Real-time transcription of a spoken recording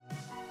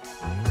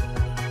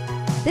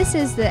This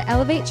is the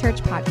Elevate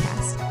Church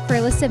podcast. For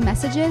a list of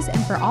messages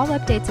and for all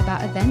updates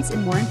about events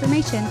and more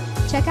information,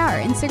 check out our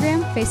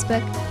Instagram,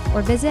 Facebook,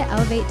 or visit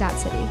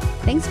elevate.city.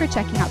 Thanks for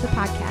checking out the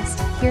podcast.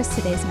 Here's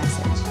today's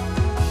message.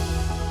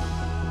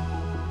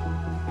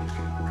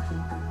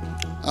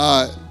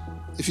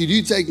 If you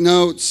do take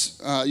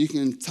notes, you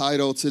can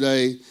title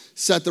today,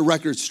 Set the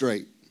Record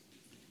Straight.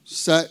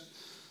 Set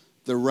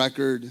the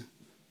record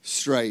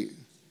straight.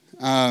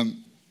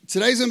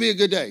 Today's going to be a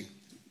good day.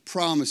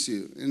 Promise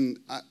you. And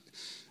I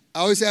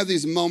always have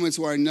these moments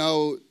where I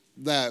know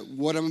that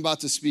what I'm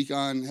about to speak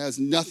on has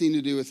nothing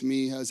to do with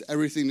me, has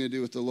everything to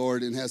do with the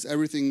Lord, and has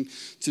everything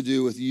to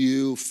do with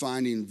you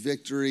finding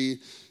victory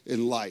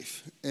in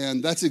life.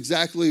 And that's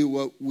exactly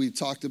what we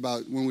talked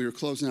about when we were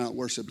closing out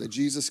worship, that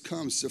Jesus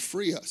comes to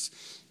free us.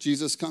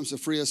 Jesus comes to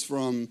free us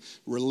from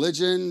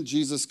religion.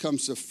 Jesus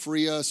comes to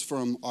free us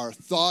from our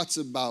thoughts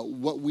about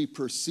what we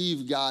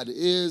perceive God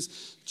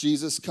is.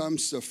 Jesus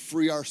comes to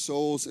free our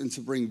souls and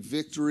to bring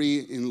victory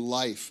in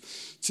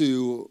life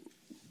to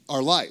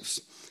our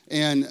lives.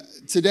 And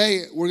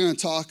today we're going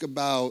to talk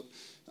about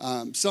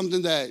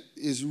something that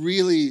is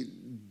really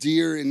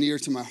dear and near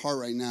to my heart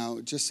right now,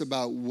 just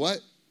about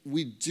what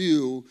we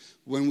do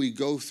when we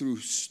go through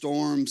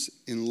storms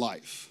in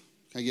life.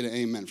 Can I get an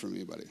amen from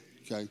anybody?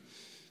 Okay?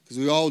 Because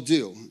we all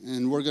do.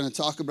 And we're going to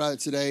talk about it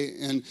today.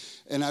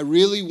 And I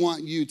really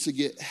want you to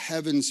get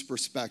heaven's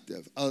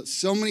perspective.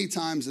 So many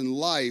times in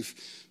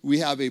life, we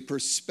have a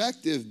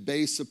perspective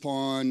based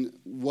upon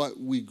what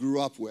we grew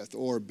up with,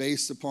 or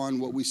based upon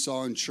what we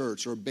saw in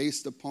church, or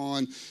based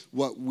upon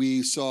what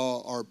we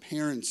saw our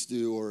parents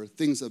do, or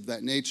things of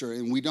that nature.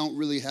 And we don't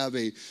really have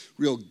a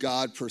real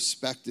God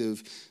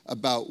perspective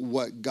about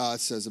what God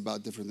says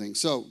about different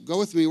things. So go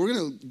with me. We're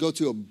going to go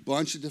to a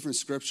bunch of different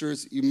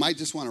scriptures. You might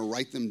just want to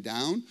write them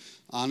down.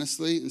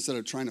 Honestly, instead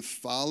of trying to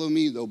follow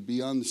me, they'll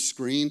be on the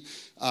screen.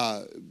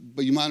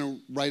 But you might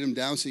write them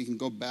down so you can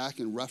go back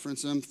and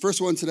reference them. First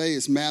one today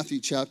is Matthew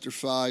chapter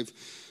 5,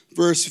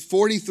 verse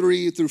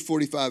 43 through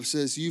 45. It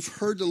says, "You've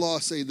heard the law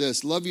say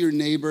this, love your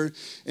neighbor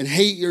and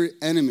hate your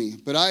enemy.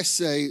 But I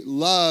say,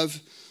 love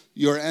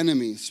your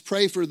enemies.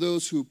 Pray for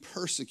those who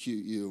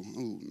persecute you."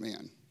 Oh,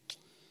 man.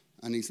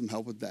 I need some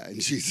help with that in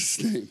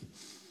Jesus' name.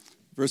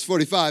 Verse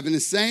 45, "In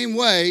the same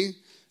way,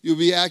 you'll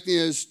be acting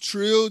as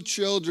true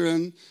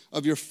children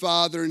of your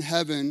Father in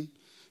heaven,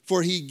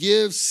 for he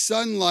gives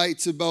sunlight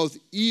to both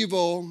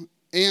evil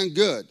and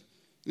good.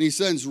 And he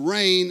sends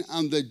rain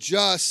on the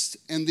just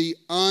and the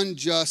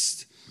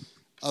unjust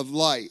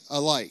alike." I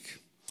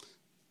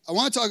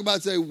want to talk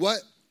about today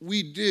what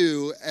we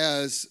do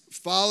as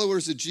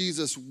followers of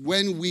Jesus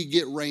when we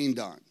get rained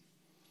on.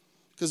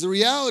 Because the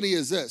reality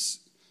is this: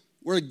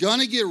 we're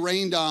going to get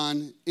rained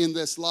on in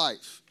this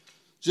life.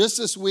 Just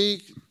this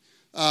week,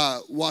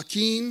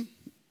 Joaquin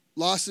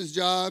lost his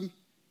job.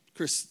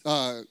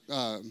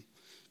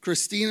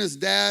 Christina's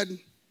dad,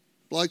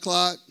 blood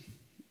clot,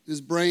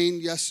 his brain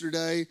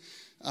yesterday.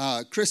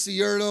 Chrissy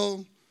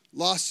Yertle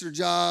lost her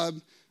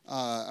job.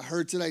 I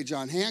heard today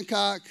John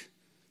Hancock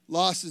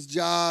lost his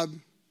job.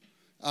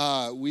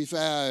 We've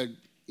had,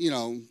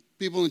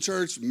 people in the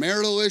church,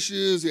 marital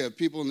issues. We have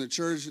people in the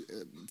church,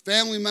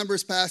 family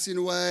members passing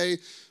away.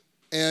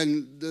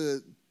 And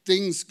the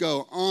things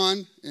go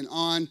on and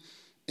on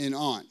and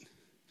on.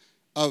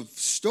 Of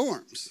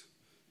storms,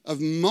 of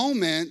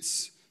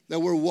moments that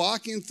we're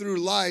walking through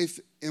life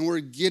and we're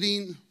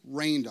getting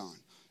rained on.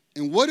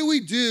 And what do we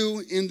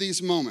do in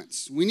these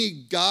moments? We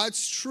need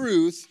God's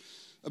truth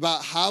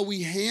about how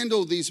we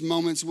handle these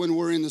moments when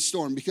we're in the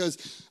storm. Because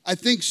I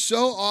think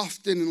so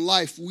often in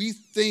life, we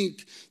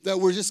think that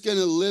we're just going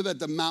to live at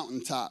the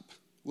mountaintop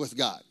with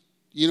God.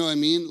 You know what I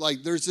mean?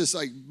 Like there's this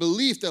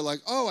belief that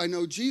I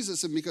know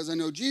Jesus, and because I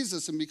know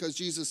Jesus and because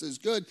Jesus is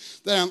good,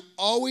 that I'm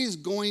always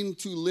going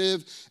to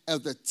live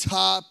at the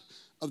top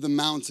of the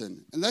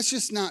mountain. And that's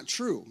just not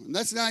true. And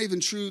that's not even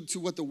true to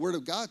what the Word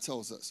of God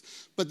tells us.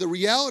 But the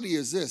reality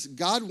is this: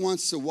 God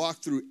wants to walk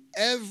through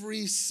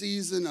every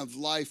season of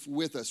life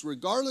with us,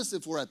 regardless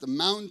if we're at the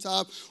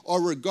mountaintop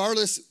or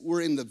regardless we're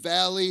in the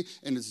valley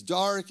and it's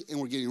dark and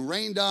we're getting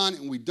rained on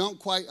and we don't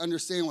quite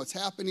understand what's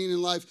happening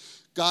in life.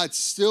 God's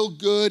still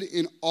good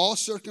in all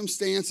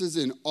circumstances,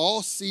 in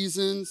all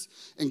seasons,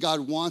 and God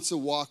wants to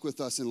walk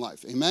with us in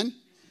life. Amen?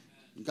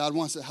 God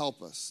wants to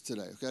help us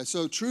today, okay?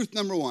 So truth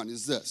number one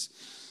is this: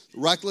 the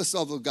reckless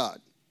love of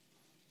God.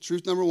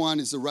 Truth number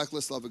one is the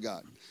reckless love of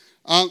God.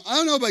 I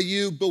don't know about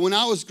you, but when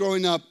I was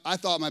growing up, I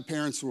thought my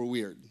parents were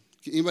weird.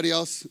 Anybody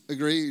else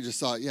agree? You just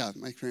thought, yeah,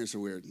 my parents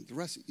are weird. The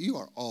rest of you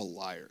are all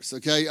liars,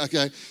 okay?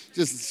 Okay?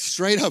 Just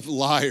straight up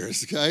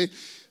liars, okay?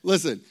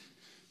 Listen.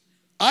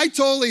 I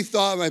totally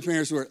thought my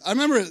parents were. I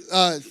remember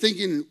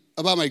thinking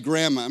about my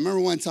grandma. I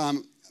remember one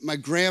time my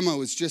grandma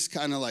was just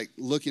kind of like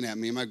looking at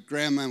me. My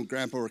grandma and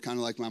grandpa were kind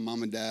of like my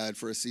mom and dad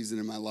for a season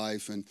in my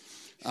life. And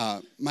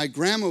my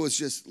grandma was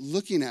just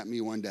looking at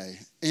me one day.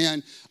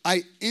 And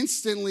I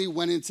instantly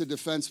went into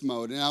defense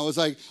mode. And I was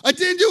like, I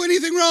didn't do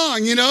anything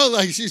wrong,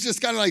 Like she's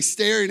just kind of like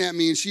staring at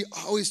me. And she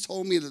always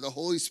told me that the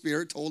Holy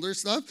Spirit told her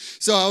stuff.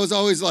 So I was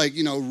always like,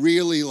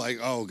 really like,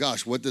 oh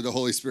gosh, what did the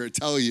Holy Spirit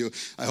tell you?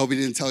 I hope he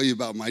didn't tell you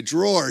about my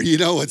drawer.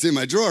 What's in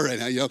my drawer right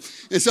now,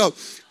 And so,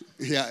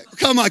 yeah,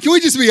 come on, can we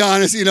just be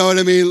honest, you know what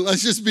I mean?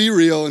 Let's just be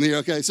real in here,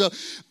 okay? So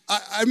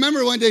I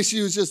remember one day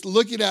she was just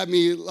looking at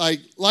me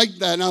like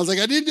that, and I was like,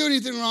 I didn't do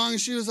anything wrong, and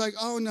she was like,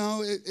 oh,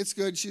 no, it's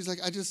good. She's like,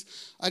 I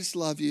just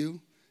love you,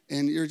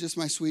 and you're just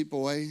my sweet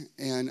boy,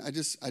 and I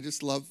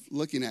just love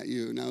looking at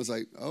you. And I was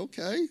like,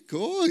 okay,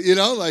 cool,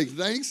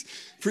 thanks,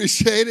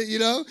 appreciate it,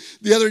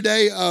 The other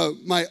day,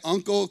 my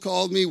uncle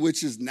called me,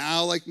 which is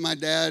now like my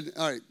dad.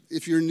 All right.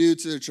 If you're new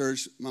to the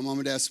church, my mom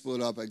and dad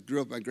split up. I grew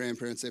up with my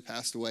grandparents. They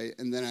passed away.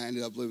 And then I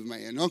ended up living with my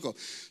aunt and uncle.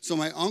 So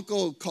my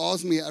uncle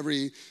calls me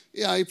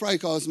he probably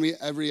calls me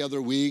every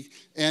other week.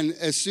 And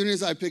as soon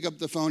as I pick up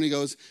the phone, he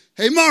goes,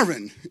 hey,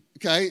 Marvin.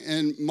 Okay?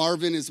 And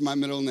Marvin is my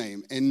middle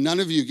name. And none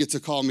of you get to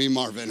call me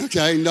Marvin.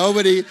 Okay?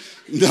 Nobody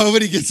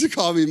gets to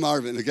call me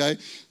Marvin. Okay?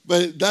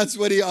 But that's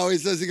what he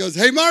always says. He goes,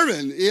 hey,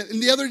 Marvin.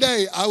 And the other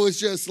day, I was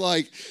just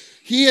like,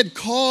 he had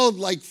called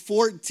like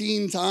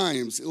 14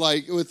 times,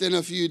 like within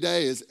a few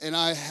days. And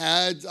I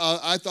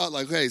thought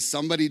like, hey,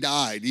 somebody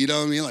died. You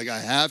know what I mean? Like I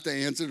have to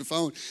answer the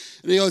phone.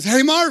 And he goes,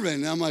 hey, Marvin.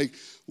 And I'm like,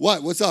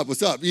 what? What's up?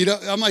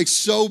 I'm like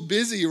so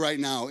busy right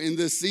now in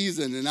this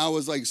season. And I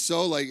was like,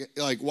 so like,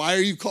 why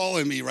are you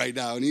calling me right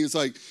now? And he's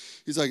like,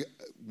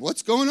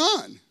 what's going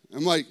on?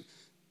 I'm like,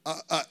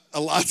 a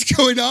lot's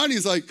going on.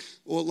 He's like,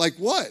 well, like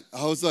what?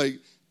 I was like,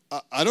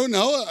 I don't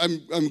know.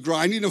 I'm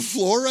grinding the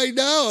floor right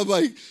now.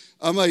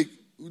 I'm like,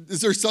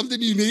 is there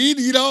something you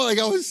need?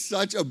 I was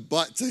such a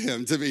butt to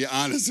him, to be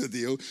honest with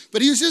you.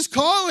 But he was just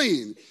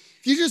calling.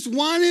 He just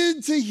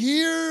wanted to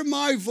hear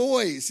my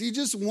voice. He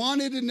just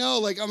wanted to know,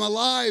 like, I'm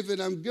alive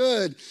and I'm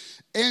good.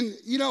 And,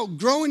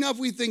 growing up,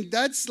 we think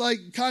that's, like,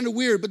 kind of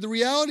weird. But the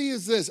reality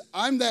is this.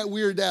 I'm that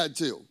weird dad,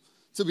 too,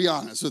 to be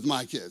honest, with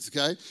my kids,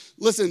 okay?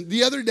 Listen,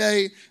 the other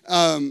day,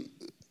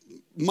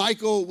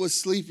 Michael was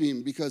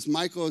sleeping because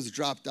Michael has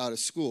dropped out of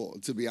school,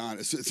 to be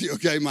honest with you,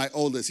 okay? My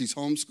oldest, he's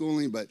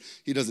homeschooling, but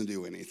he doesn't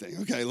do anything,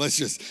 okay? Let's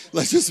just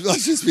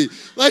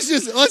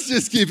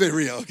keep it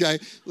real, okay?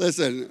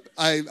 Listen,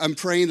 I'm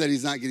praying that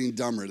he's not getting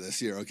dumber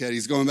this year, okay?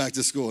 He's going back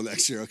to school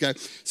next year, okay?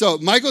 So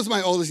Michael's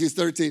my oldest, he's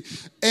 13,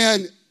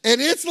 and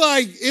it's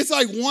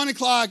like 1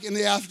 o'clock in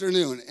the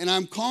afternoon, and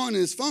I'm calling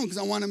his phone because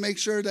I want to make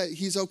sure that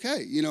he's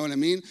okay, you know what I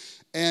mean?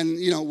 And,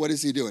 what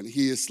is he doing?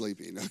 He is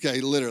sleeping,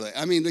 okay, literally.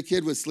 I mean, the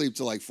kid would sleep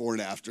till like 4 in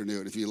the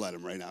afternoon if you let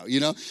him right now,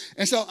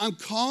 And so I'm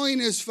calling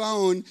his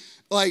phone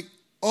like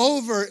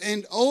over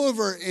and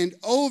over and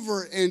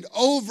over and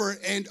over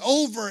and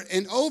over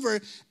and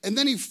over. And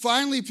then he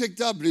finally picked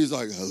up and he's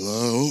like,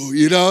 hello,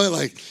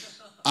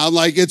 I'm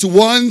like, it's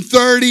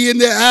 1:30 in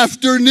the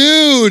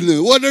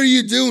afternoon. What are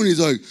you doing? He's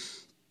like,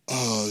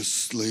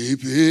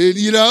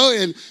 sleeping,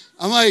 And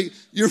I'm like,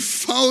 your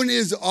phone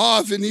is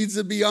off. It needs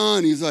to be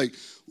on. He's like,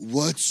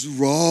 what's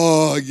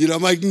wrong?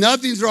 I'm like,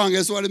 nothing's wrong. I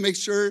just want to make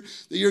sure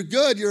that you're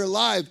good, you're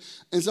alive.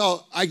 And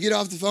so I get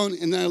off the phone,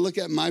 and then I look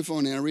at my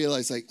phone, and I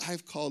realize, like,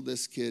 I've called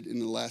this kid in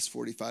the last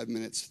 45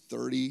 minutes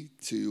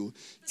 32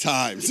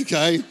 times,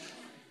 okay?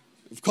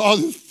 I've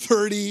called him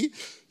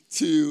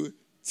 32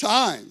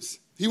 times.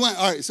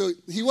 All right, so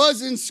he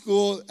was in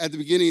school at the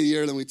beginning of the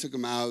year, then we took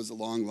him out. It was a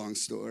long, long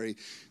story.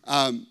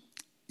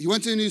 He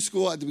went to a new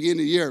school at the beginning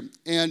of the year,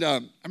 and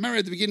I remember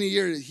at the beginning of the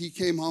year, he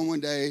came home one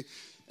day,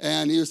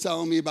 and he was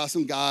telling me about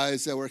some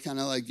guys that were kind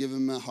of like giving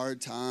him a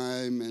hard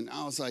time. And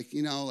I was like,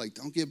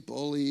 don't get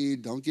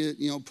bullied. Don't get,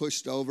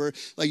 pushed over.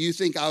 Like, you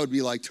think I would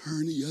be like,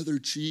 turn the other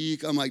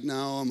cheek. I'm like,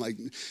 no. I'm like,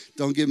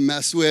 don't get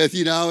messed with,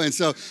 And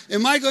so,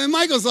 and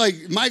Michael's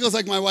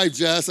like my wife,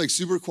 Jess, like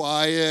super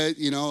quiet,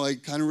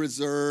 like kind of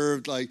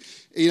reserved, like,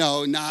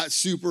 not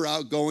super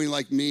outgoing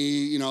like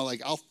me,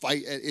 like I'll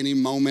fight at any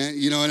moment,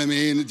 you know what I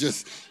mean?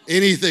 Just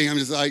anything. I'm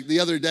just like, the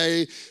other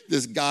day,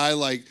 this guy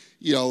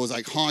was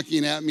like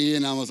honking at me,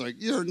 and I was like,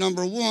 you're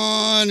number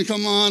one,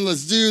 come on,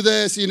 let's do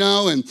this,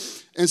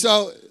 And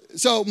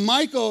so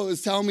Michael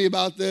is telling me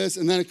about this,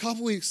 and then a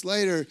couple weeks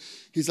later,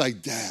 he's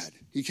like, Dad.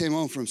 He came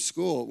home from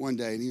school one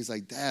day, and he was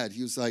like, Dad,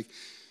 he was like,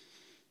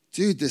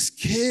 dude, this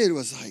kid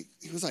was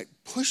like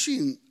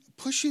pushing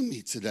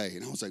me today.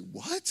 And I was like,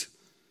 what?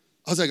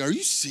 I was like, are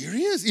you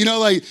serious?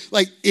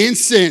 Like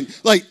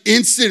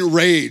instant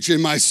rage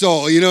in my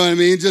soul, you know what I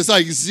mean? Just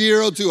like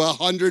 0 to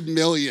 100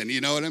 million,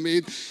 you know what I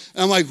mean?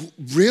 And I'm like,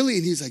 really?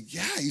 And he's like,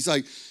 yeah. He's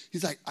like,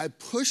 I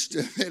pushed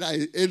him,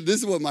 and this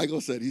is what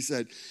Michael said. He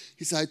said,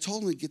 I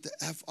told him to get the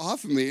F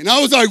off of me. And I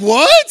was like,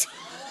 what?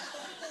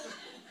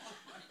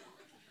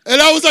 And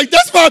I was like,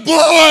 that's my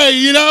boy,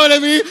 you know what I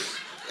mean?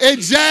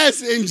 And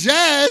Jess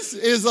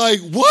is like,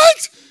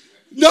 what?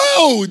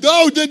 No,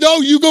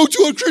 you go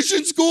to a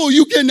Christian school.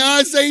 You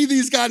cannot say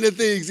these kind of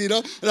things, And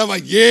I'm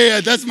like,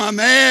 yeah, that's my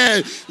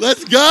man.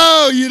 Let's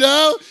go,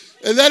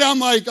 And then I'm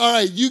like, all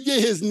right, you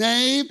get his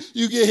name,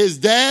 you get his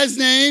dad's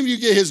name, you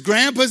get his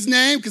grandpa's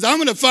name, because I'm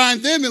going to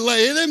find them and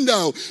let them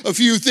know a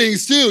few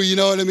things too, you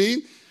know what I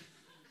mean?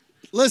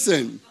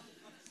 Listen,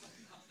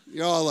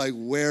 you're all like,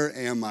 where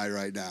am I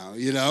right now,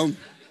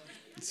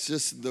 It's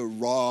just the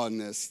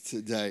rawness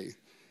today.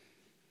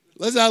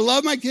 Listen, I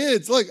love my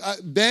kids. Look,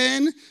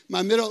 Ben,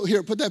 my middle,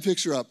 here, put that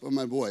picture up of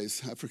my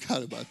boys. I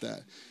forgot about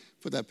that.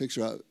 Put that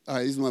picture up. All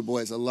right, these are my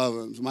boys. I love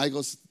them.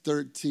 Michael's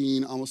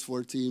 13, almost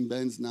 14.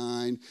 Ben's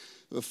 9,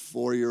 a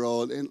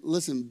 4-year-old. And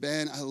listen,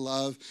 Ben, I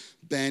love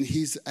Ben.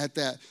 He's at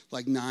that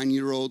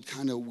 9-year-old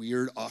kind of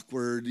weird,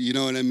 awkward, you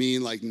know what I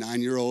mean?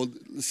 9-year-old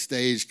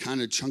stage,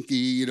 kind of chunky,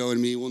 you know what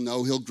I mean? We'll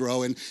know he'll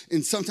grow. And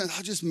sometimes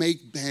I'll just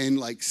make Ben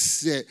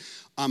sit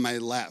on my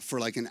lap for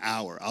an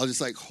hour. I'll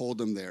just hold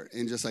him there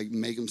and just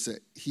make him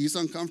sit. He's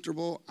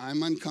uncomfortable.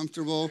 I'm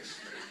uncomfortable.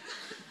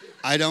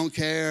 I don't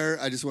care.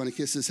 I just want to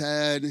kiss his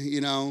head,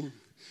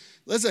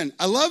 Listen,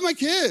 I love my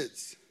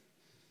kids,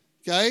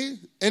 okay?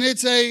 And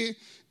it's a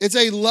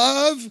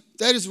love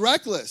that is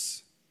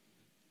reckless.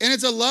 And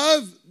it's a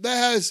love that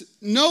has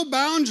no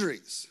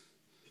boundaries.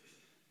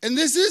 And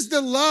this is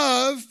the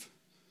love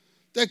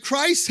that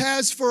Christ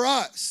has for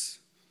us.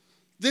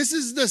 This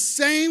is the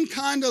same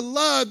kind of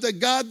love that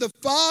God the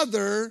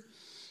Father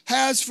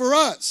has for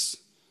us.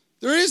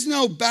 There is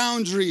no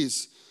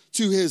boundaries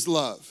to his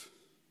love.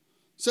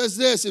 It says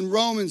this in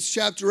Romans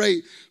chapter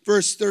 8,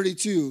 verse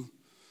 32.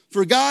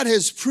 For God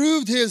has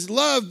proved his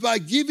love by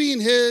giving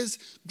his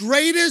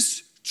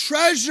greatest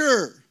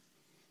treasure,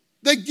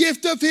 the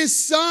gift of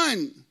his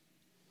Son.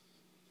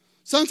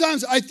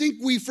 Sometimes I think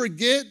we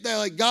forget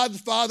that God the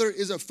Father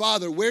is a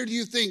father. Where do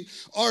you think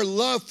our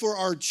love for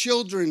our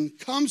children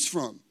comes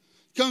from?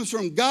 Comes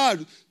from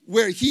God,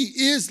 where he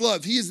is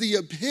love. He is the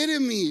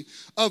epitome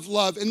of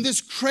love. And this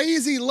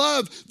crazy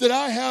love that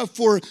I have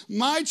for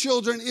my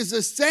children is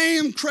the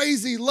same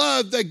crazy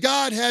love that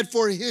God had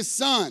for his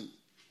Son.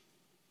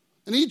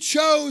 And he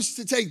chose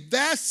to take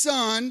that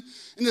Son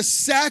and to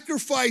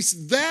sacrifice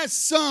that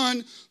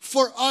Son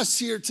for us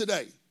here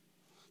today.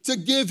 To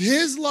give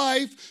his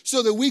life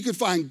so that we could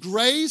find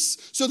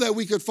grace, so that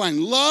we could find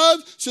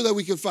love, so that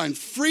we could find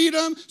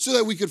freedom, so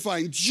that we could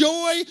find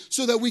joy,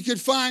 so that we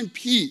could find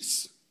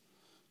peace.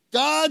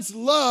 God's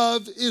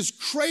love is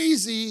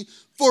crazy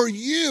for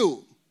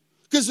you.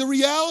 Because the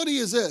reality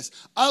is this,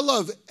 I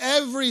love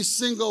every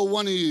single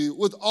one of you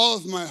with all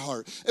of my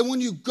heart. And when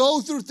you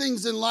go through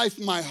things in life,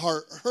 my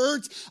heart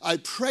hurts. I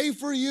pray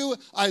for you.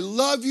 I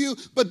love you.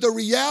 But the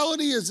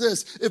reality is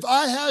this, if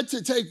I had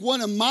to take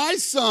one of my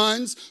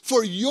sons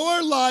for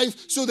your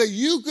life so that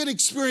you could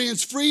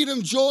experience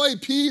freedom, joy,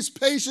 peace,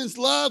 patience,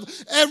 love,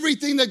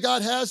 everything that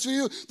God has for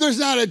you, there's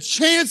not a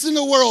chance in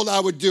the world I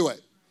would do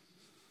it.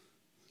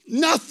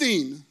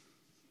 Nothing.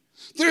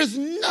 There's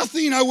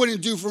nothing I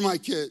wouldn't do for my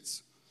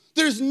kids.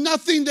 There's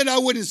nothing that I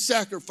wouldn't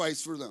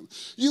sacrifice for them.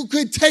 You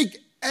could take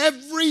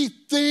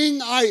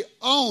everything I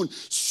own,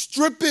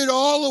 strip it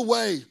all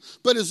away.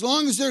 But as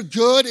long as they're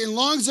good, and as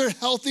long as they're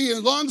healthy, and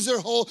as long as they're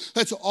whole,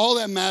 that's all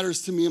that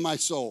matters to me and my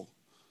soul.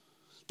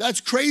 That's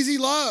crazy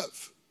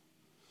love.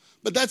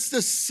 But that's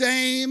the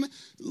same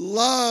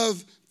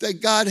love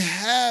that God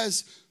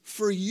has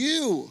for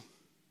you.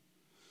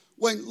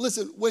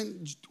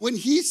 When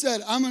he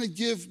said, I'm going to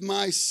give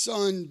my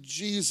son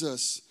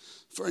Jesus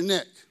for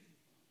Nick,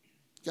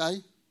 okay?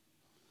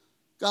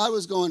 God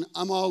was going,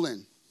 I'm all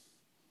in.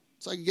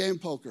 It's like a game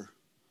of poker.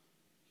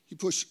 He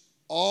pushed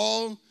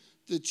all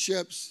the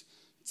chips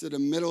to the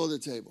middle of the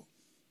table.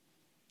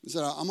 He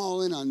said, I'm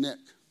all in on Nick.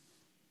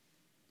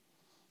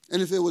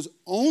 And if it was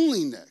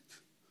only Nick,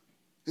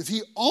 if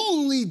he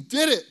only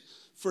did it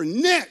for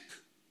Nick,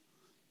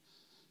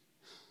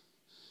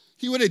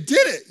 he would have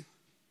did it.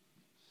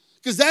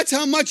 Because that's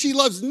how much he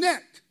loves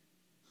Nick.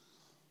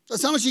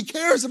 That's how much he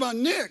cares about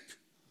Nick.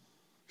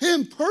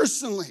 Him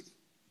personally.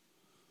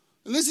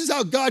 And this is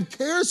how God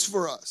cares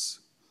for us.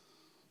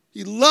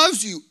 He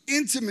loves you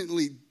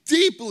intimately,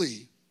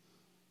 deeply.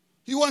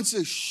 He wants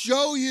to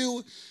show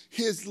you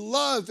his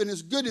love and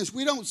his goodness.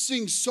 We don't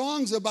sing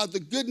songs about the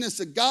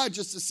goodness of God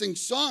just to sing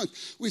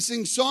songs. We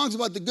sing songs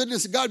about the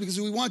goodness of God because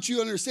we want you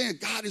to understand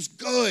God is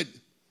good.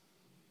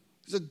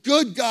 He's a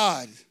good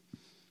God.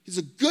 He's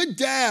a good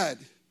dad.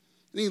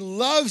 And he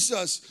loves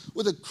us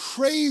with a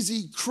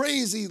crazy,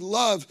 crazy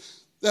love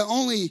that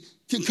only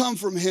can come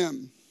from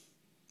him.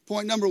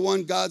 Point number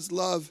 1, God's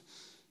love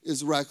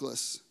is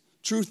reckless.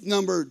 Truth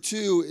number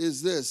 2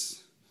 is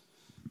this.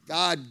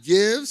 God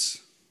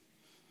gives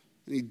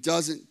and he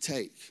doesn't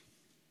take.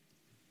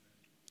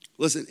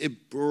 Listen,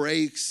 it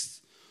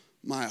breaks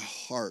my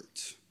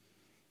heart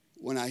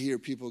when I hear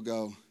people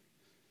go,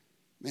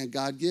 man,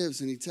 God gives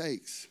and he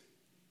takes.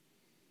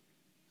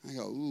 I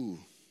go, ooh,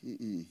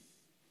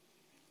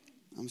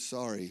 I'm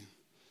sorry.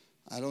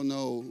 I don't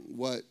know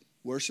what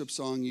worship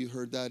song you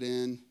heard that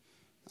in.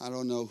 I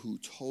don't know who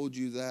told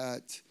you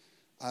that.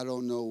 I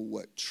don't know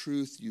what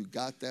truth you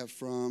got that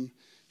from.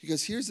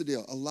 Because here's the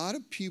deal. A lot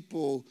of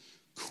people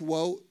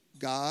quote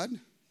God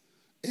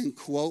and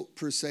quote,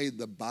 per se,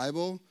 the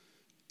Bible,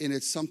 and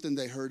it's something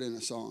they heard in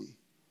a song,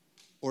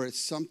 or it's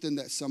something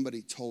that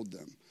somebody told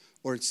them,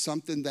 or it's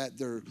something that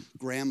their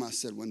grandma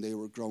said when they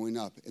were growing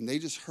up. And they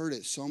just heard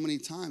it so many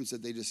times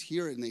that they just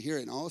hear it and they hear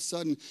it. And all of a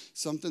sudden,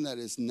 something that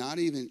is not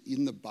even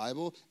in the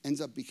Bible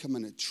ends up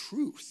becoming a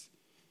truth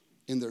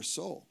in their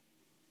soul.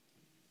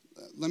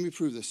 Let me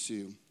prove this to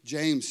you.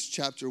 James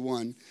chapter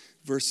 1,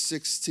 verse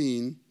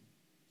 16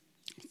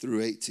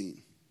 through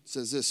 18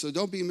 says this. So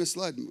don't be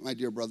misled, my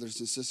dear brothers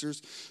and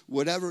sisters.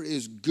 Whatever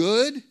is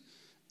good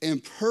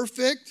and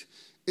perfect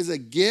is a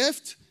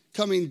gift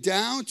coming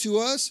down to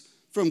us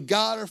from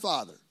God our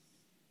Father.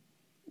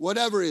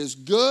 Whatever is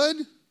good,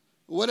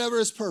 whatever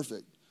is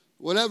perfect.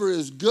 Whatever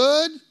is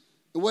good,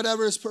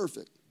 whatever is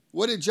perfect.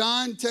 What did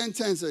John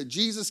 10:10 say?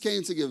 Jesus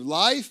came to give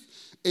life,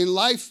 and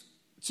life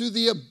to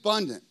the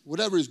abundant.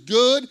 Whatever is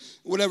good,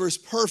 whatever is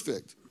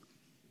perfect.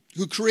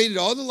 Who created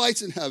all the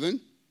lights in heaven.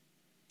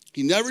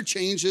 He never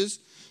changes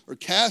or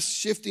casts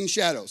shifting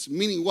shadows.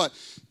 Meaning what?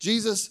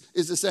 Jesus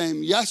is the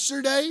same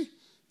yesterday,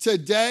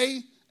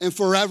 today, and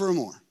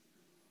forevermore.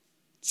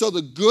 So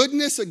the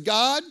goodness of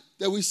God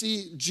that we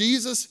see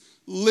Jesus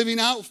living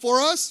out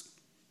for us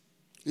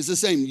is the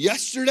same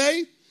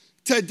yesterday,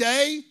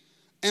 today,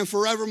 and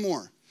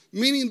forevermore.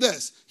 Meaning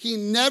this, he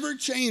never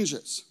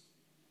changes.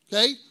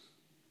 Okay?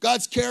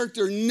 God's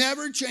character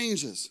never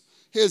changes.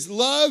 His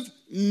love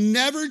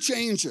never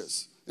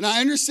changes. And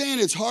I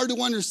understand it's hard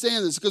to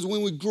understand this because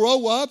when we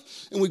grow up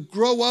and we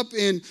grow up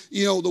in,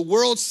 the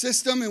world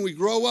system and we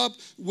grow up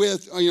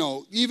with,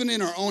 even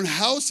in our own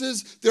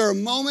houses, there are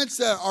moments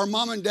that our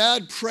mom and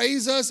dad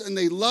praise us and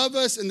they love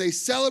us and they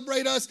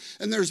celebrate us.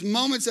 And there's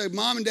moments that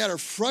mom and dad are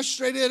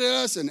frustrated at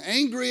us and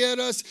angry at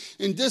us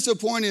and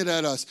disappointed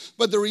at us.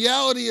 But the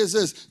reality is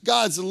this,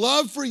 God's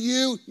love for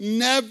you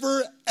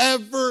never,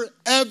 ever,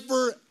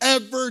 ever,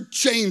 ever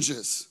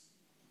changes.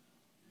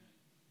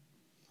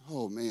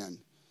 Oh, man.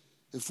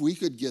 If we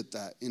could get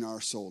that in our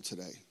soul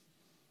today.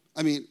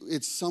 I mean,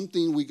 it's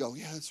something we go,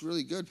 yeah, that's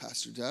really good,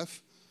 Pastor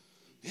Jeff.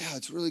 Yeah,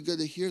 it's really good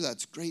to hear that.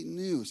 It's great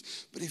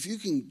news. But if you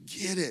can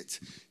get it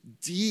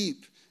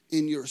deep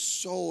in your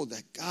soul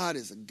that God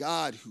is a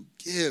God who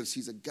gives.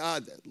 He's a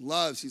God that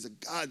loves. He's a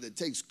God that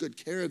takes good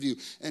care of you.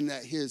 And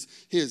that his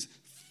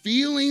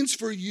feelings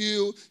for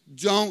you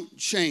don't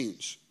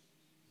change.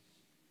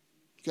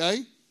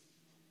 Okay?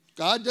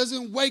 God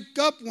doesn't wake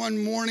up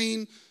one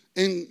morning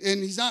and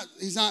he's not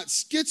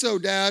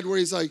schizo dad where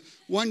he's like,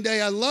 one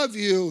day I love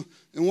you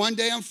and one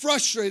day I'm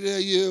frustrated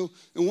at you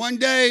and one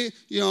day,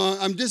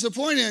 I'm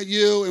disappointed at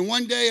you and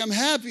one day I'm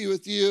happy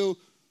with you.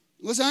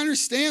 Let's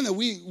understand that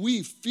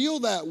we feel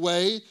that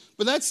way,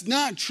 but that's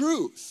not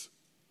truth.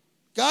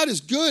 God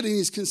is good and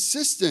he's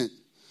consistent.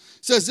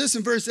 It says this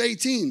in verse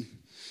 18.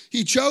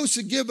 He chose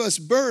to give us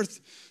birth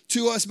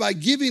to us by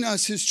giving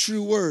us his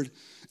true word.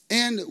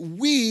 And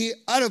we,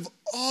 out of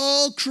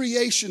all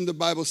creation, the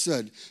Bible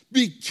said,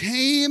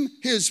 became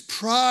his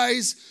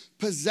prized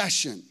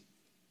possession.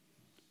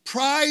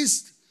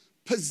 Prized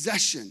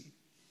possession.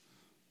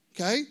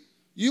 Okay?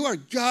 You are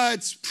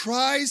God's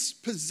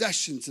prized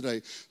possession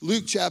today.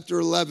 Luke chapter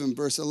 11,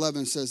 verse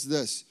 11 says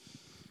this.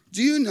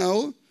 Do you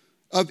know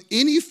of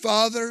any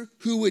father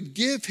who would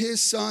give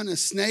his son a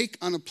snake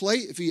on a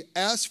plate if he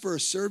asked for a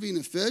serving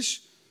of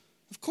fish?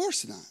 Of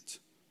course not.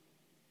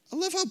 I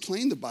love how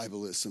plain the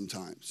Bible is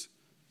sometimes.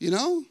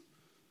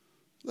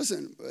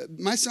 Listen,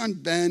 my son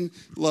Ben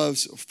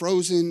loves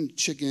frozen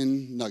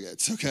chicken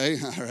nuggets, okay?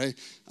 All right?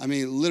 I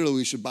mean, literally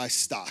we should buy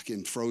stock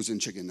in frozen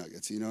chicken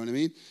nuggets, you know what I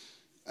mean?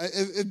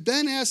 If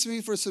Ben asked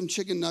me for some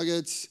chicken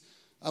nuggets,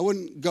 I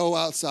wouldn't go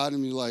outside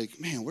and be like,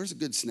 man, where's a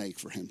good snake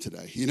for him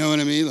today? You know what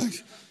I mean? Like,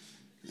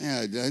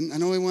 yeah, I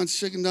know he wants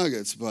chicken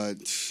nuggets, but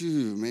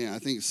man, I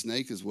think a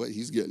snake is what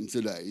he's getting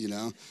today,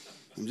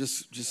 I'm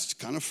just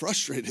kind of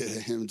frustrated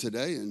at him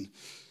today, and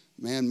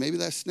man, maybe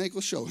that snake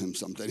will show him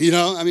something,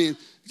 it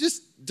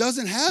just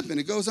doesn't happen.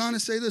 It goes on to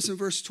say this in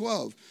verse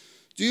 12.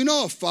 Do you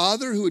know a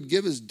father who would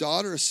give his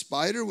daughter a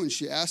spider when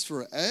she asked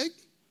for an egg?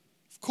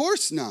 Of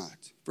course not.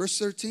 Verse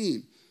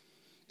 13.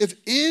 If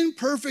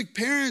imperfect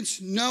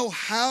parents know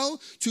how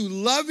to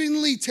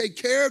lovingly take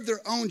care of their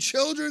own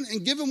children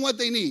and give them what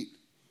they need.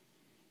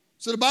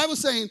 So the Bible's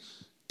saying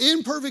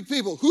imperfect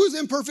people. Who's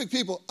imperfect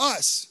people?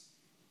 Us.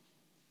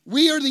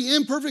 We are the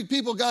imperfect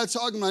people God's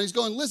talking about. He's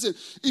going, listen,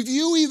 if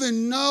you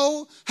even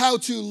know how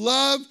to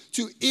love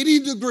to any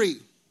degree,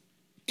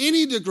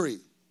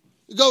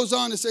 it goes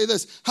on to say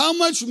this, how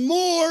much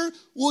more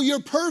will your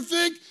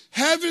perfect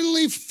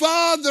heavenly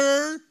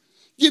Father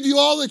give you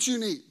all that you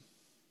need?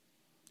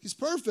 He's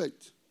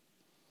perfect.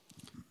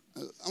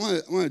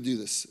 I want to do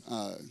this.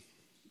 I'm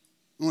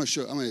going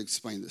to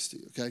explain this to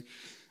you, okay?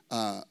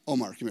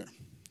 Omar, come here.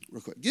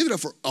 Real quick. Give it up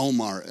for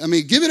Omar.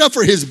 Give it up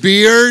for his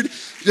beard.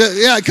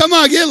 Yeah, come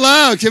on, get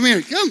loud. Come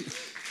here. Come.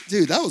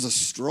 Dude, that was a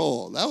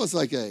stroll. That was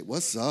like a,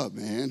 what's up,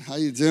 man? How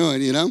you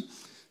doing,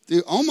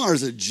 Dude,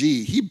 Omar's a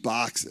G. He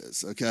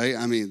boxes, okay?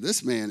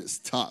 This man is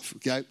tough,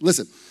 okay?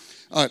 Listen,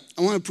 all right,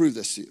 I want to prove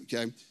this to you,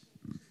 okay?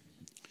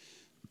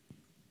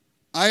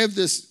 I have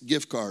this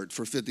gift card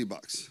for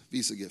 $50,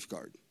 Visa gift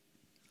card,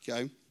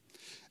 okay?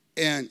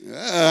 And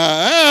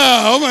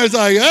Omar's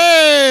like,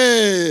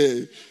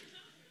 hey!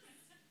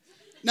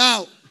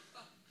 Now,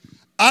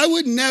 I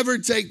would never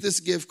take this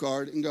gift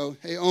card and go,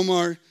 hey,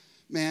 Omar,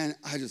 man,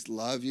 I just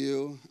love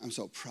you. I'm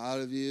so proud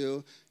of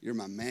you. You're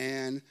my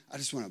man. I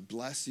just want to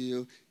bless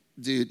you.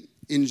 Dude,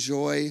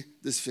 enjoy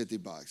this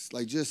 $50.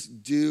 Like,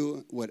 just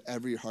do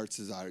whatever your heart's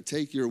desire.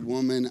 Take your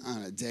woman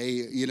on a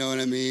date, you know what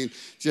I mean?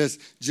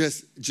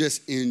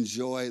 Just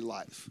enjoy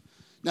life.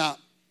 Now,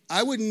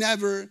 I would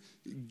never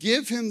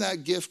give him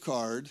that gift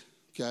card,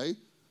 okay?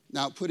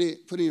 Now, put it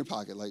in your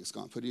pocket like it's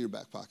gone. Put it in your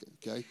back pocket,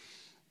 okay?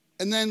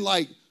 And then,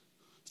 like,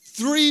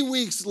 3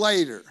 weeks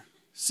later,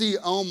 see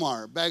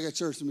Omar back at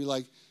church and be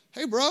like,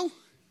 hey, bro,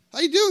 how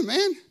you doing,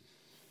 man?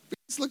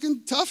 It's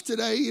looking tough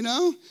today, you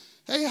know?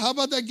 Hey, how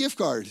about that gift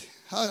card?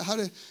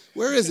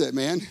 Where is it,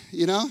 man?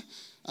 You know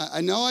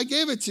I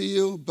gave it to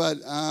you, but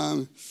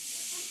I'm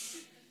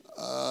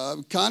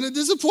kind of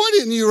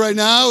disappointed in you right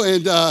now,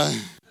 and I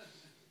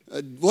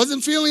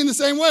wasn't feeling the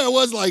same way I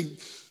was like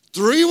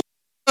 3 weeks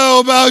ago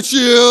about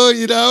you,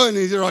 you know, and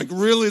you're like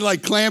really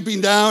like clamping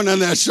down on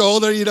that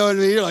shoulder, you know what I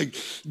mean? You're like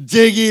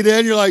digging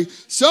in. You're like,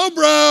 so,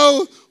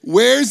 bro,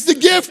 where's the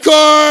gift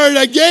card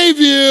I gave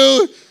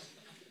you?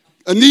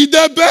 I need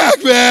that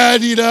back,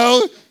 man, you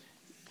know?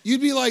 You'd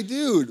be like,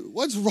 dude,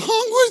 what's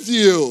wrong with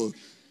you?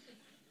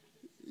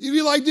 You'd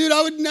be like, dude,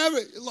 I would never.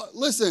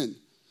 Listen,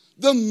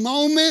 the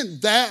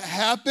moment that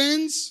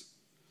happens,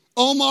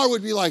 Omar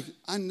would be like,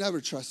 I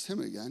never trust him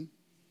again,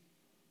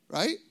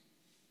 right?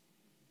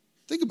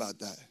 Think about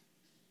that.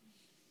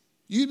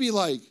 You'd be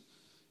like,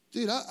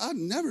 dude, I'd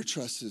never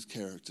trust his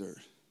character.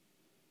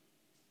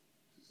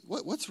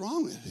 What's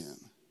wrong with him?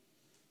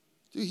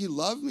 Dude, he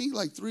loved me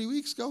like 3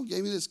 weeks ago,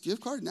 gave me this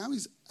gift card. Now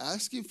he's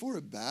asking for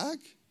it back.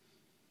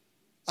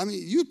 I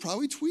mean, you'd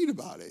probably tweet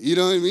about it. You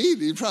know what I mean?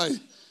 You'd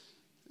probably,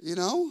 you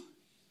know,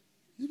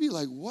 you'd be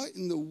like, what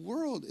in the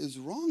world is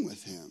wrong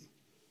with him?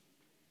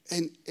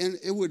 And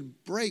it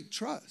would break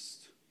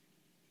trust,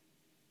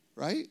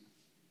 right?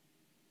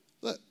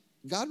 Look,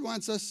 God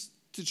wants us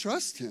to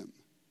trust him,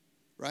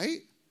 right?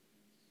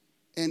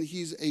 And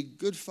he's a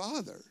good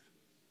father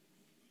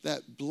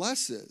that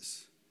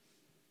blesses.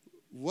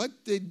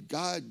 What did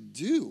God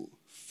do?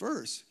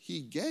 First,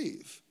 he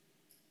gave.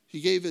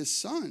 He gave his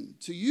son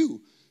to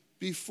you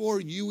before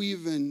you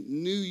even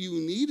knew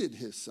you needed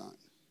his son.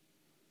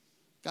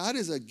 God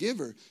is a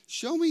giver.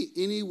 Show me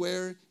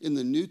anywhere in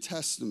the New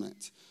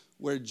Testament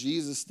where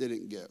Jesus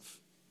didn't give.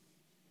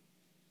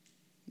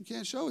 You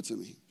can't show it to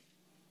me.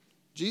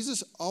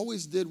 Jesus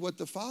always did what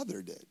the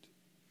Father did,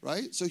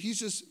 right? So he's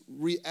just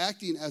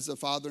reacting as the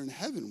Father in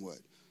heaven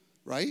would,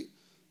 right?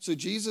 So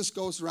Jesus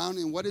goes around,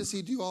 and what does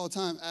he do all the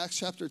time? Acts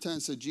chapter 10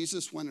 said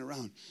Jesus went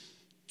around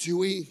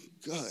doing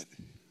good,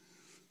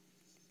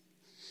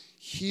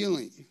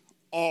 healing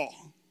all,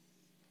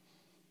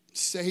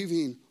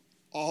 saving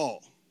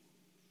all.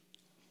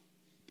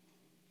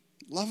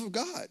 Love of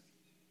God.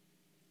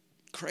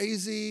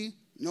 Crazy,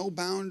 no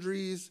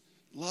boundaries,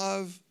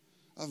 love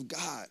of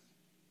God.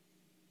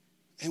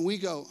 And we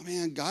go,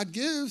 man, God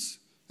gives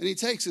and he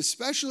takes,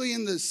 especially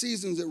in the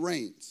seasons it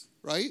rains,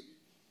 right?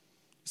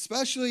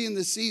 Especially in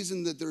the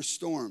season that there's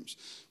storms.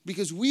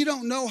 Because we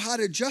don't know how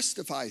to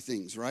justify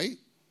things, right?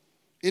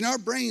 In our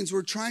brains,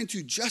 we're trying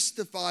to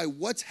justify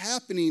what's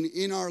happening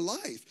in our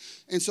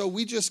life. And so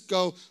we just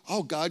go,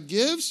 oh, God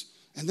gives.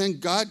 And then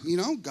God, you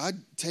know, God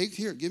take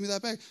here, give me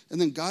that back. And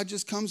then God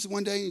just comes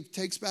one day and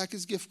takes back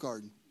his gift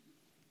card.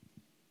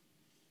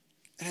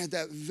 And at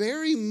that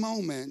very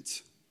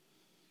moment,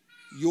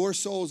 your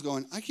soul's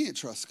going, I can't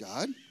trust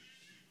God.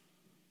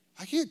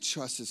 I can't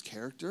trust his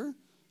character.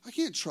 I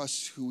can't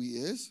trust who he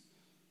is.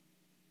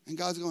 And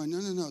God's going,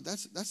 no,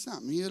 that's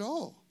not me at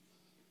all.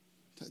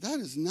 That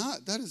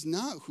is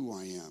not who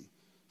I am.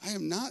 I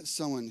am not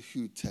someone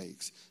who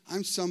takes.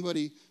 I'm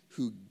somebody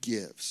who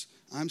gives.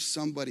 I'm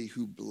somebody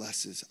who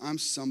blesses. I'm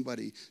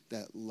somebody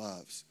that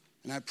loves.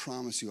 And I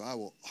promise you, I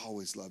will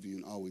always love you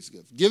and always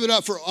give. Give it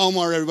up for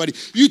Omar, everybody.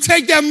 You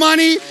take that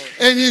money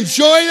and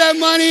enjoy that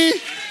money.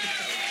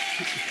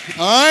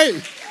 All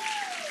right?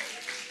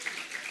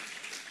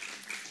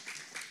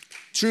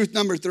 Truth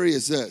number 3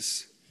 is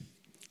this.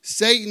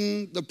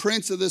 Satan, the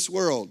prince of this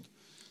world,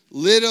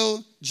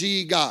 little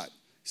g God.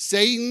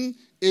 Satan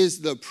is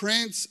the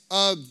prince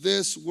of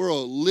this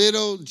world,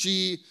 little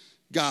g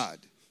God.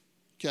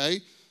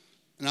 Okay?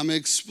 And I'm going to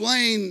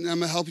explain, I'm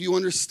going to help you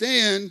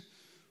understand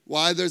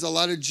why there's a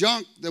lot of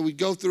junk that we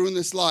go through in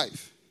this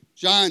life.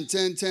 John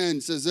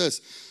 10:10 says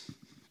this.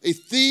 A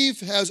thief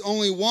has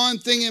only one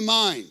thing in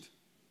mind.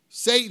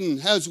 Satan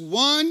has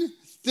one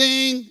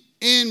thing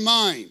in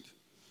mind.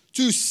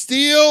 To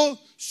steal,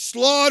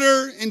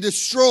 slaughter, and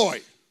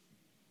destroy.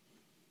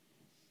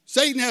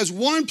 Satan has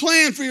one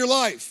plan for your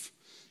life.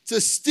 To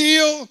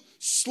steal,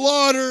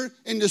 slaughter,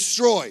 and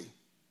destroy.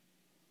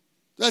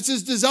 That's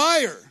his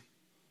desire.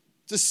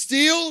 To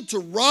steal, to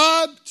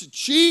rob, to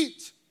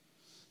cheat,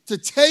 to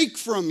take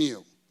from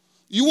you.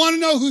 You want to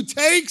know who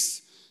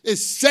takes?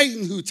 It's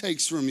Satan who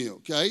takes from you,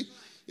 okay?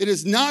 It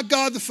is not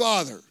God the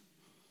Father.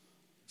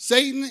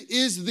 Satan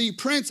is the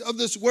prince of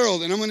this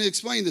world, and I'm going to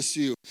explain this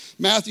to you.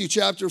 Matthew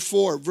chapter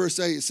 4, verse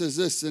 8, it says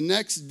this: the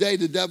next day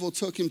the devil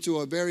took him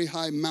to a very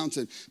high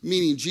mountain,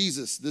 meaning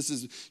Jesus. This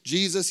is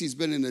Jesus. He's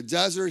been in the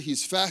desert.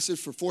 He's fasted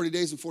for 40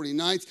 days and 40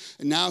 nights,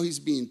 and now he's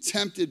being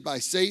tempted by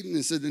Satan.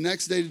 And said the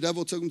next day the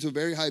devil took him to a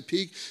very high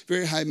peak,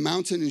 very high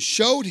mountain, and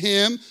showed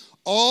him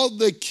all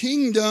the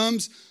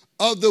kingdoms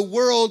of the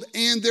world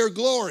and their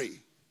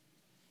glory.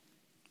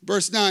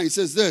 Verse 9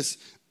 says this: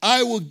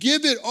 I will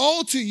give it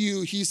all to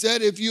you, he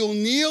said, if you'll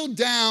kneel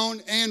down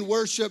and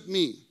worship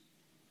me.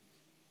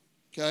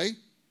 Okay?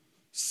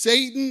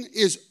 Satan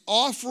is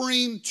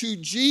offering to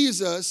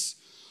Jesus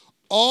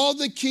all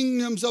the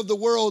kingdoms of the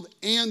world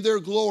and their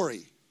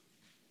glory.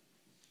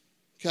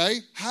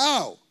 Okay?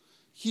 How?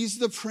 He's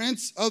the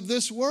prince of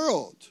this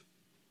world.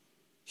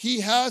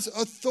 He has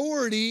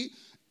authority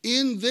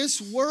in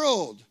this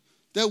world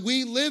that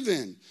we live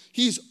in.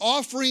 He's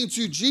offering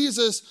to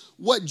Jesus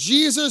what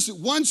Jesus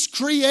once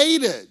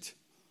created,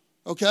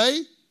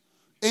 okay,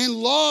 and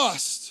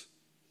lost,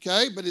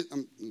 okay? But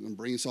I'm going to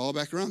bring this all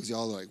back around because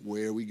y'all are like,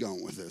 where are we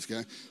going with this,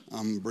 okay?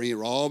 I'm going to bring it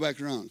all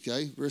back around,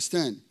 okay? Verse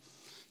 10.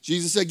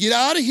 Jesus said, get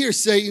out of here,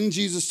 Satan,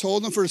 Jesus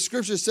told them, for the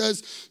scripture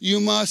says,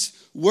 you must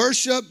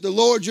worship the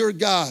Lord your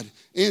God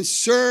and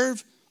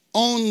serve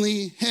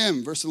only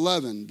him. Verse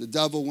 11, the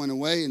devil went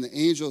away and the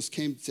angels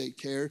came to take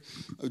care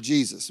of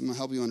Jesus. I'm going to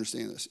help you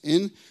understand this.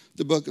 In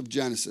the book of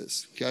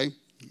Genesis, okay,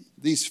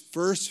 these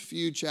first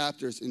few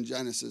chapters in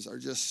Genesis are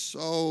just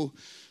so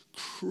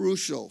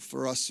crucial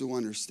for us to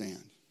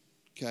understand,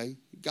 okay?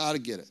 You got to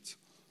get it.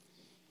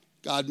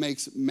 God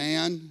makes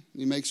man,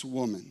 he makes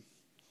woman.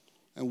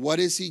 And what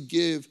does he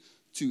give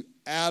to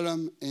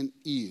Adam and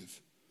Eve?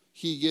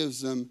 He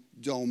gives them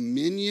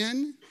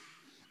dominion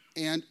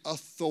and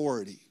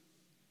authority.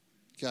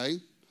 Okay?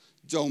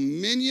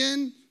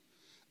 Dominion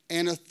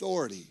and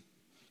authority.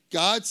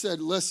 God said,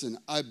 listen,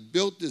 I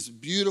built this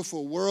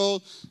beautiful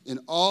world and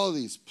all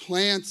these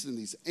plants and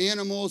these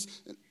animals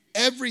and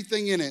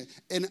everything in it,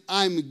 and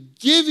I'm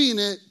giving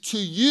it to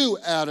you,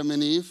 Adam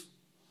and Eve.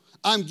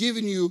 I'm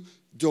giving you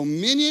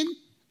dominion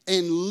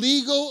and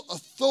legal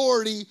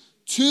authority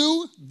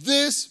to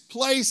this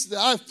place that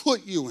I've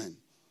put you in.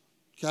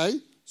 Okay?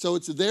 So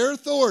it's their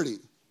authority.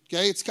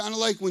 Okay, it's kind of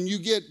like when you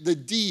get the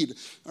deed.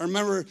 I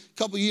remember a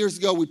couple years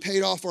ago, we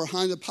paid off our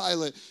Honda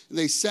Pilot, and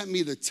they sent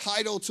me the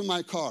title to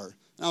my car.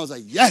 And I was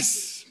like,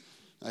 yes,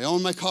 I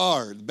own my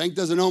car. The bank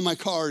doesn't own my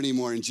car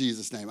anymore in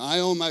Jesus' name.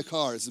 I own my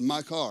car. This is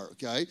my car,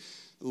 okay?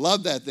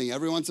 Love that thing.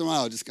 Every once in a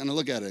while, I just kind of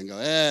look at it and go,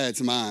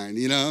 it's mine,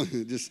 you know?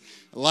 Just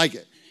like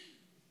it.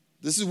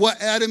 This is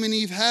what Adam and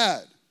Eve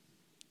had,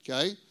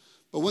 okay?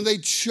 But when they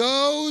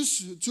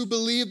chose to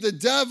believe the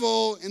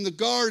devil in the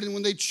garden,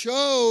 when they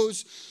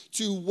chose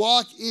to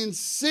walk in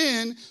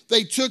sin,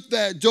 they took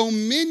that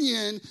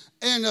dominion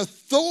and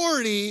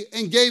authority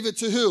and gave it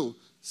to who?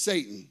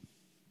 Satan.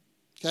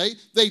 Okay?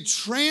 They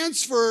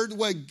transferred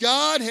what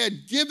God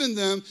had given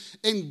them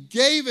and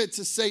gave it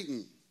to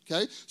Satan.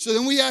 Okay? So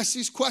then we ask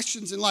these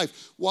questions in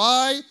life.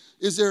 Why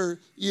is there,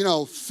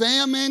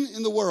 famine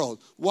in the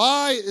world?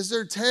 Why is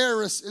there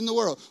terrorists in the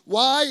world?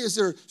 Why is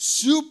there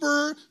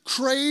super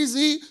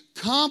crazy,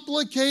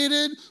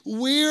 complicated,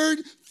 weird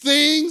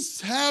things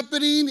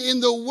happening in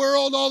the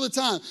world all the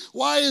time?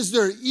 Why is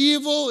there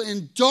evil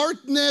and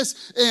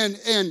darkness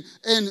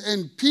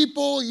and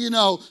people,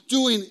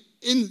 doing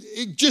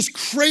just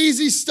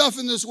crazy stuff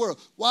in this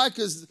world? Why?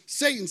 Because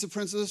Satan's the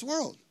prince of this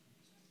world.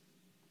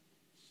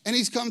 And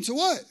he's come to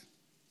what?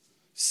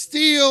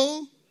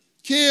 Steal,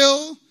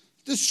 kill,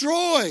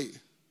 destroy.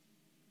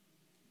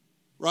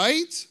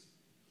 Right?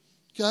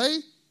 Okay?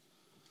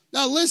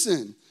 Now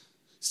listen,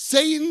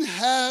 Satan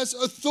has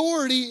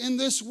authority in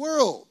this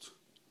world.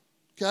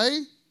 Okay?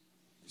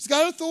 He's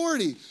got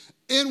authority.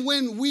 And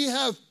when we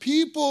have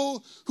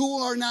people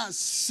who are not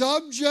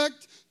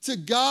subject to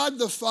God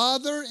the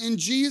Father and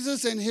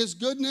Jesus and his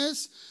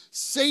goodness,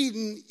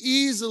 Satan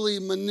easily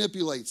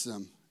manipulates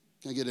them.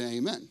 Can I get an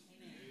amen?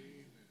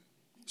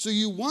 So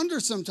you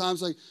wonder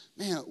sometimes, like,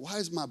 man, why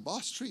does my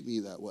boss treat me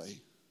that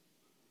way?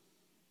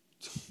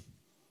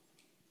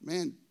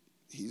 Man,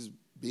 he's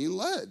being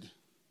led,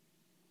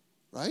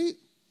 right?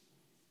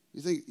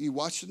 You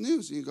watch the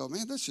news and you go,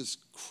 man, that's just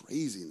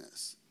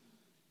craziness.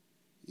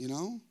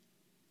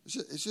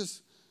 It's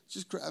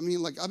just I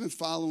mean, like, I've been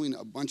following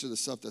a bunch of the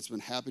stuff that's been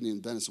happening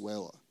in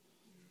Venezuela.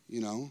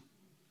 Man,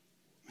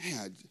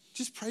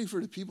 just pray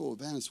for the people of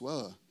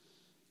Venezuela.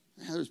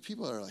 Man, there's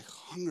people that are like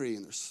hungry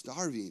and they're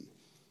starving.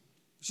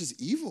 It's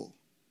just evil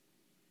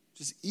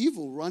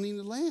running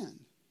the land.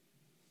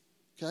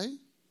 Okay?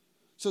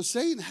 So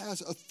Satan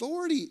has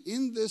authority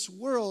in this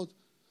world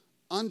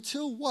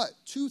until what?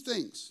 Two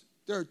things.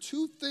 There are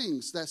two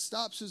things that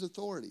stops his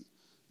authority.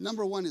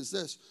 Number one is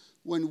this.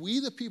 When we,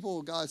 the people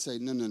of God, say,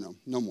 no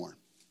more.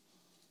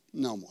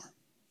 No more.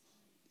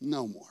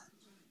 No more.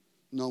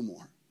 No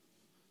more.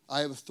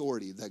 I have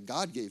authority that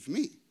God gave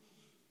me.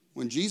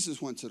 When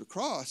Jesus went to the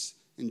cross,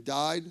 and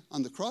died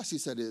on the cross. He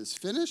said, it is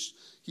finished.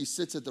 He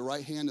sits at the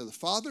right hand of the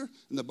Father.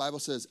 And the Bible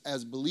says,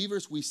 as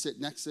believers, we sit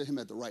next to him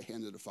at the right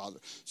hand of the Father.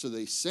 So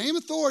the same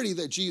authority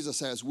that Jesus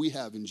has, we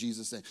have in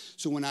Jesus' name.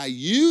 So when I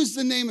use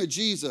the name of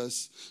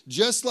Jesus,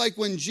 just like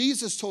when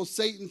Jesus told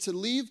Satan to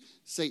leave,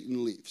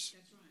 Satan leaves.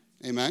 That's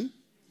right. Amen?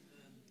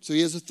 So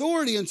he has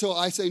authority until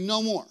I say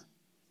no more.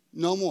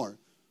 No more.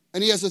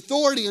 And he has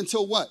authority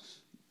until what?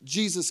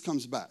 Jesus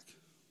comes back.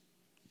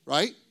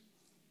 Right?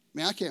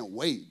 Man, I can't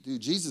wait.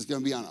 Dude, Jesus is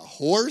going to be on a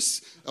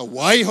horse, a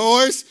white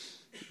horse.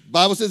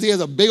 Bible says he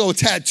has a big old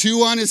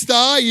tattoo on his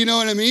thigh. You know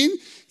what I mean?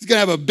 He's going to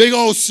have a big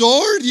old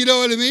sword. You know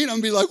what I mean? I'm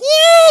going to be like,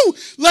 woo,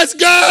 let's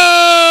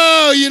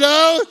go, you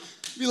know?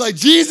 Be like,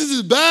 Jesus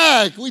is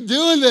back. We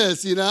doing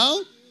this, you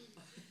know?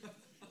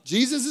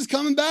 Jesus is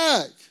coming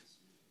back.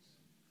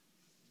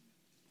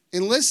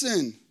 And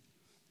listen,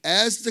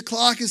 as the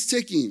clock is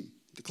ticking,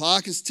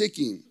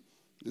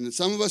 and then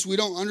some of us, we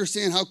don't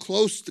understand how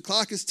close the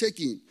clock is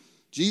ticking.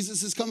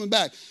 Jesus is coming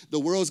back. The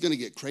world's going to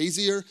get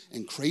crazier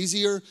and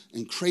crazier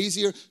and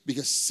crazier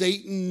because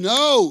Satan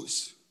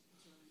knows.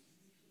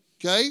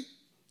 Okay?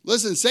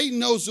 Listen, Satan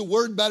knows the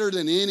word better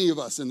than any of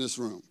us in this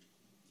room.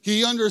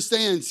 He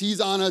understands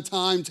he's on a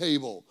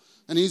timetable.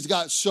 And he's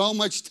got so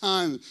much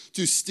time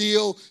to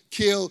steal,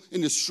 kill,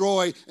 and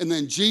destroy. And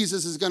then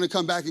Jesus is going to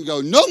come back and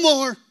go, no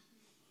more.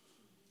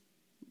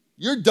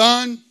 You're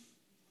done.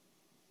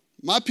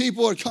 My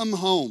people are coming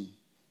home.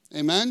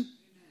 Amen?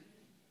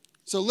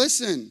 So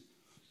listen,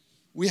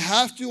 we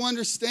have to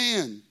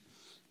understand,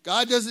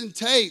 God doesn't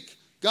take,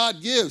 God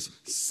gives.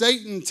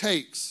 Satan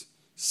takes.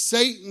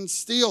 Satan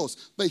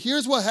steals. But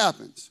here's what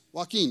happens.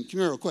 Joaquin, come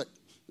here real quick.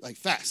 Like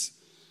fast,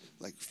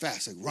 like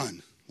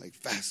run. Like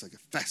fast, like a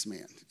fast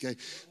man, okay?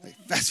 Like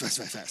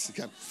fast,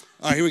 okay?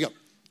 All right, here we go.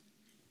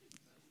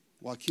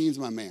 Joaquin's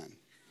my man.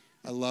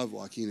 I love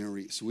Joaquin and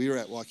Reese. We were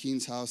at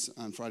Joaquin's house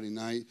on Friday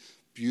night.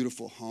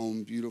 Beautiful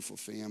home, beautiful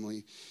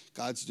family.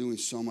 God's doing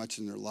so much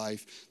in their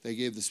life. They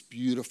gave this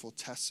beautiful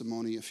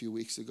testimony a few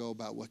weeks ago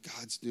about what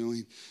God's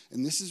doing.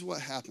 And this is what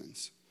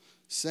happens.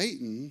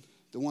 Satan,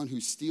 the one who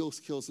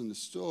steals, kills, and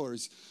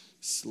destroys,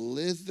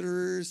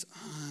 slithers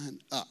on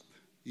up,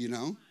 you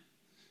know?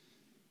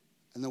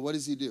 And then what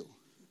does he do?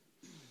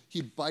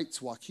 He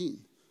bites Joaquin,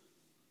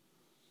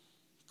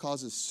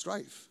 causes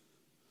strife.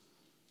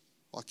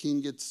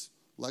 Joaquin gets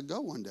let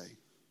go one day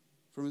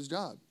from his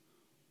job.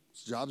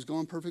 His job's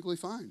going perfectly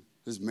fine.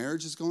 His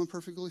marriage is going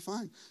perfectly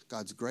fine.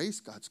 God's grace,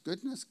 God's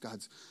goodness,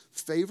 God's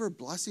favor,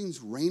 blessings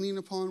raining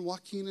upon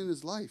Joaquin in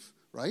his life,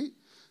 right?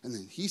 And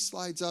then he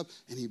slides up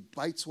and he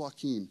bites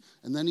Joaquin.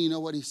 And then you know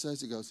what he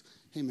says? He goes,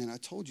 hey man, I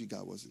told you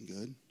God wasn't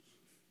good,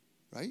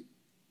 right?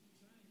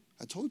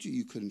 I told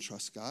you couldn't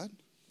trust God.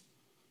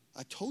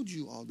 I told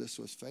you all this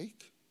was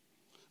fake.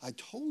 I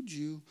told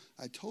you,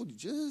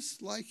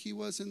 just like he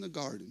was in the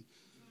garden.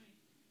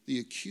 The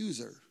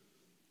accuser,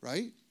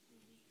 right?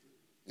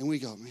 And we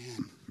go,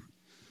 man,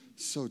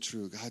 so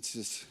true. God's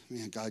just,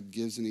 man, God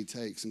gives and he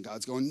takes. And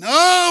God's going,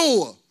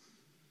 no,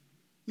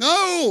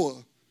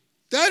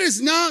 that is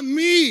not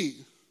me.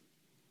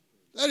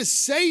 That is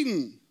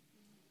Satan.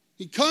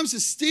 He comes to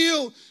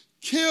steal,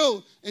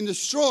 kill, and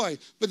destroy.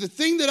 But the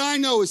thing that I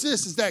know is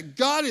this, is that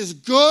God is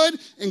good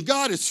and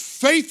God is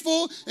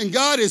faithful and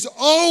God is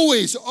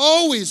always,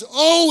 always,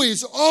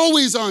 always,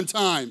 always on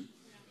time.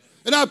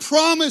 And I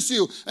promise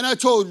you, and I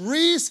told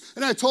Reese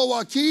and I told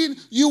Joaquin,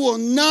 you will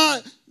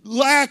not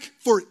lack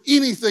for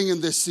anything in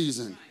this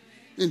season.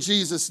 In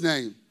Jesus'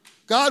 name.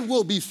 God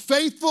will be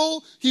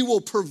faithful. He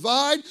will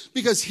provide.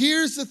 Because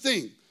here's the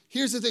thing.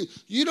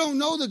 You don't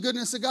know the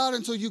goodness of God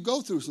until you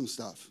go through some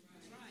stuff.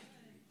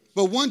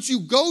 But once you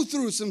go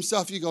through some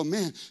stuff, you go,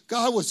 man,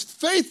 God was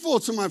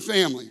faithful to my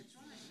family.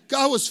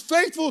 God was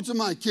faithful to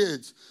my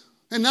kids.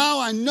 And now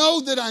I know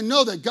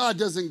that God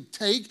doesn't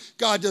take,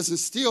 God doesn't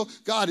steal,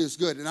 God is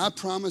good. And I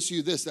promise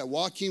you this, that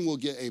Joaquin will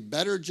get a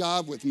better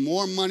job with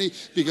more money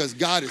because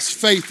God is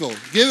faithful.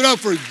 Give it up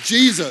for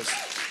Jesus.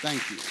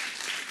 Thank you.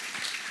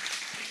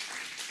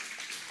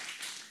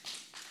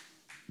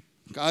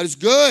 God is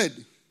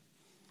good.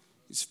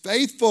 He's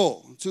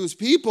faithful to his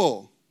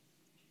people.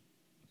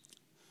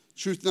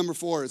 Truth number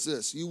 4 is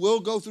this. You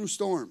will go through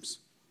storms.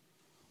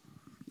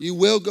 You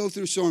will go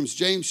through storms.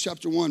 James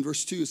chapter 1,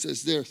 verse 2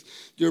 says this,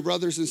 dear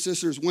brothers and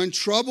sisters, when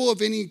trouble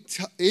of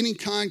any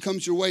kind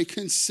comes your way,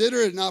 consider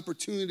it an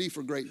opportunity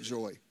for great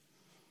joy.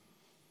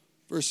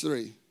 Verse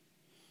 3,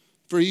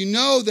 for you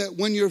know that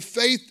when your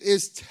faith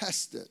is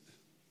tested,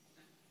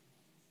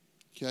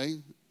 okay,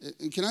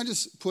 and can I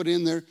just put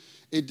in there,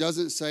 it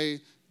doesn't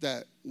say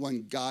that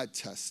when God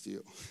tests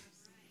you.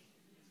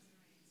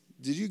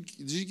 Did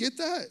you get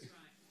that?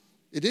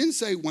 It didn't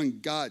say when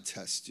God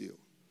tests you.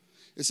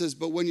 It says,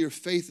 but when your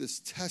faith is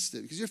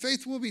tested, because your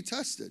faith will be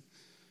tested,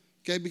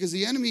 okay? Because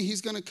the enemy, he's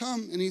going to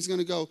come and he's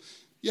going to go,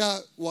 yeah,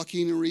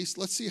 Joaquin and Reese,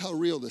 let's see how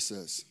real this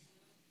is.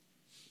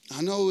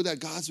 I know that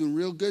God's been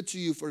real good to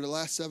you for the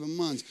last 7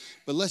 months,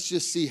 but let's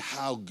just see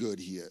how good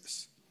he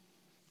is,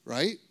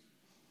 right?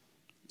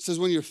 It says,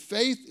 when your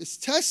faith is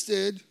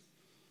tested,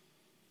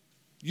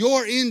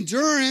 your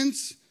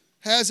endurance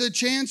has a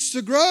chance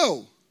to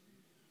grow.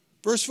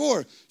 Verse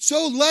 4,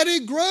 so let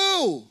it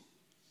grow.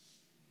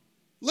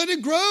 Let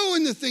it grow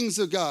in the things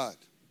of God.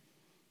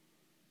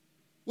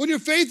 When your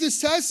faith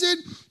is tested,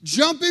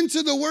 jump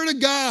into the Word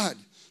of God.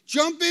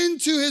 Jump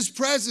into His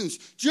presence.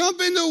 Jump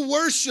into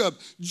worship.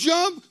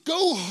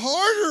 Go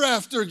harder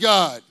after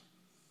God.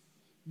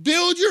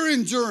 Build your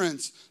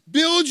endurance.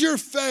 Build your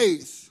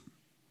faith.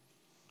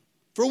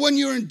 For when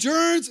your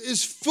endurance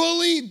is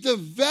fully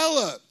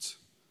developed,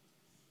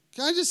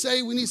 can I just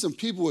say we need some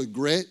people with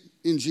grit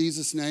in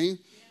Jesus' name?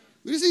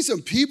 We just need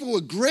some people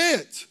with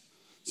grit.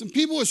 Some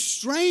people with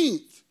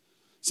strength.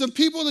 Some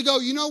people that go,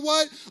 you know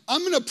what?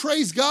 I'm going to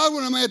praise God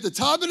when I'm at the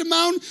top of the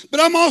mountain,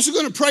 but I'm also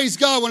going to praise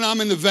God when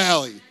I'm in the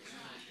valley.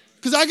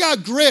 Because I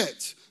got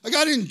grit. I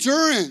got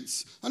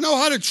endurance. I know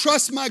how to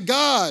trust my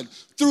God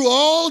through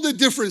all the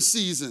different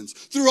seasons,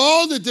 through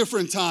all the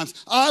different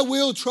times. I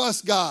will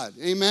trust God.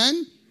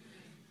 Amen?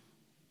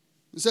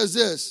 It says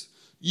this,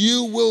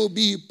 you will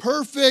be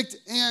perfect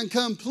and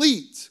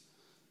complete,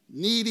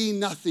 needing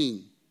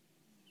nothing.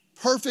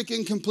 Perfect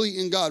and complete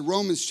in God.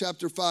 Romans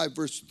chapter 5,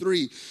 verse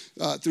 3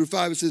 through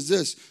 5, it says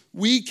this,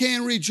 we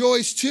can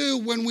rejoice too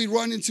when we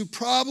run into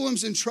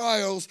problems and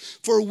trials,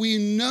 for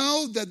we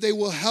know that they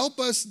will help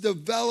us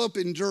develop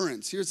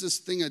endurance. Here's this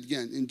thing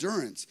again,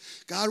 endurance.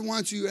 God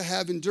wants you to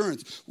have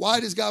endurance. Why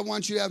does God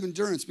want you to have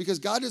endurance? Because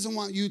God doesn't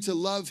want you to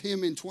love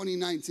Him in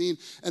 2019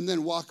 and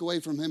then walk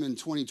away from Him in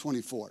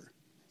 2024.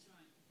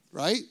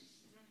 Right?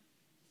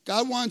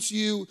 God wants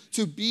you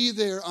to be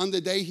there on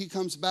the day He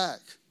comes back.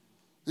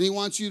 And He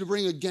wants you to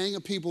bring a gang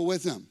of people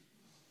with Him,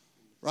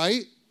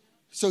 right?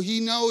 So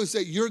He knows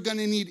that you're going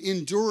to need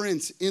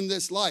endurance in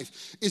this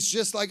life. It's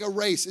just like a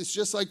race. It's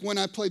just like when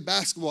I play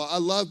basketball. I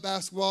love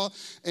basketball.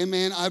 And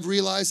man, I've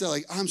realized that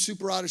like I'm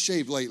super out of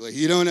shape lately.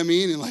 You know what I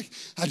mean? And like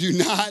I do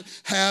not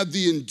have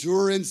the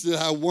endurance that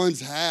I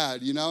once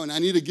had, you know, and I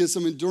need to get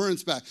some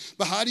endurance back.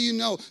 But how do you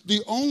know?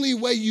 The only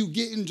way you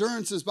get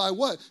endurance is by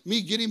what?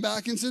 Me getting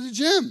back into the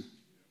gym.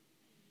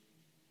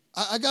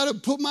 I got to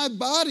put my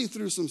body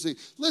through some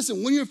things.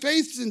 Listen, when your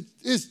faith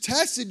is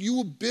tested, you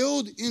will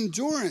build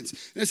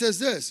endurance. And it says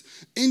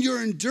this, in your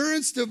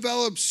endurance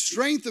develops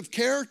strength of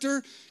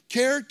character.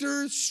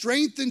 Character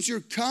strengthens your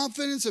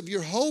confidence of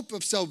your hope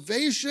of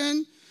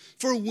salvation.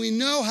 For we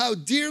know how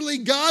dearly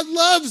God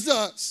loves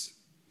us.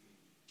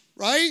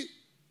 Right?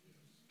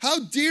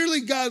 How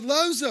dearly God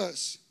loves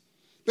us.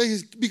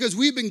 Because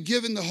we've been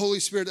given the Holy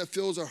Spirit that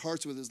fills our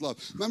hearts with His love.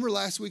 Remember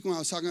last week when I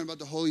was talking about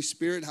the Holy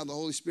Spirit, how the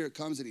Holy Spirit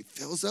comes and He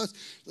fills us?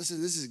 Listen,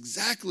 this is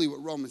exactly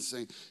what Romans is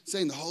saying. It's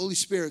saying the Holy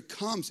Spirit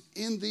comes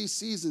in these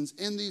seasons,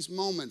 in these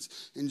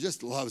moments, and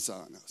just loves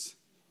on us.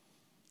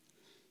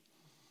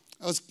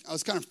 I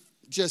was kind of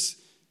just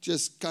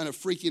kind of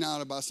freaking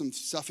out about some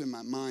stuff in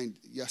my mind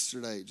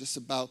yesterday, just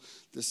about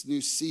this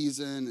new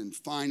season and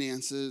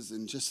finances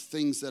and just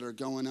things that are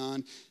going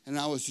on. And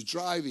I was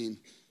driving.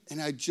 And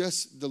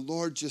the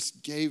Lord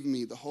just gave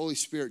me, the Holy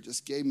Spirit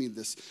just gave me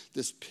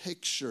this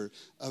picture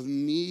of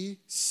me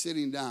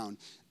sitting down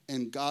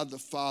and God the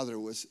Father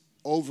was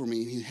over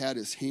me and He had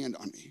His hand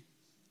on me.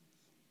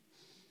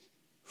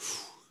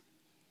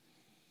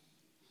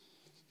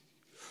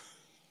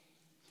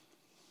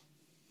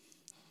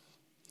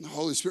 The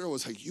Holy Spirit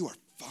was like, you are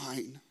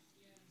fine.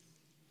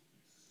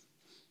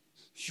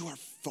 You are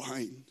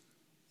fine.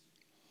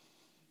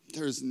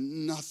 There's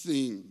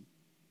nothing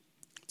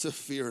to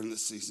fear in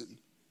this season.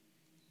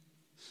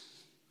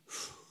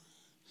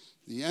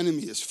 The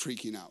enemy is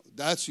freaking out.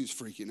 That's who's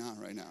freaking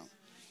out right now.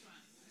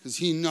 Because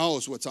he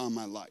knows what's on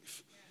my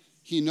life.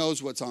 He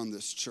knows what's on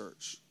this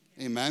church.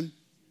 Amen?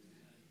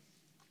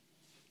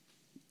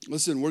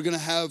 Listen, we're going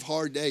to have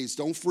hard days.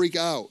 Don't freak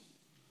out.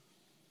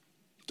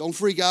 Don't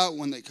freak out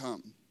when they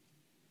come.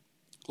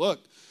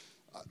 Look,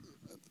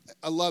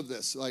 I love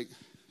this. Like,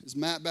 is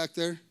Matt back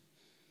there?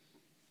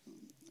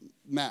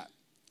 Matt.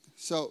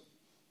 So,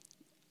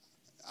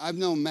 I've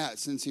known Matt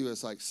since he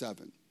was like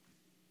 7.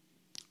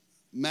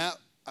 Matt,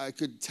 I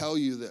could tell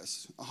you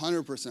this,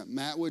 100%.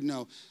 Matt would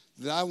know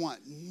that I want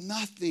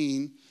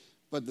nothing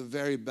but the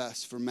very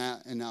best for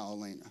Matt and now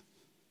Elena.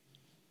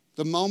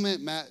 The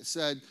moment Matt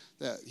said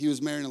that he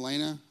was marrying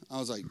Elena, I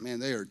was like, man,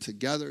 they are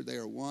together, they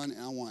are one, and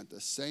I want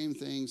the same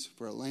things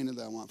for Elena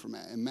that I want for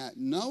Matt. And Matt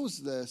knows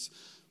this.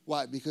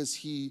 Why? Because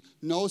he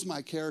knows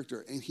my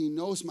character, and he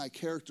knows my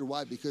character.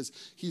 Why? Because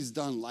he's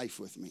done life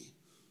with me.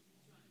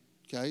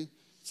 Okay?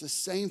 It's the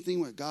same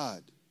thing with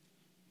God.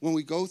 When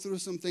we go through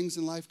some things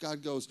in life,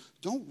 God goes,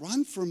 don't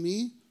run from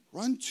me,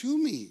 run to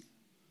me.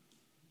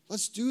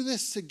 Let's do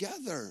this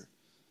together.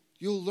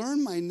 You'll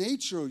learn my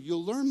nature,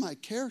 you'll learn my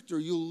character,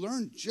 you'll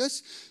learn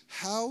just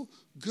how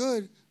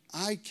good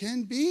I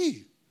can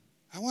be.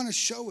 I want to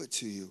show it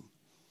to you.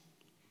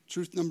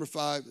 Truth number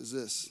 5 is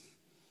this.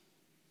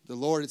 The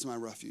Lord is my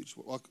refuge.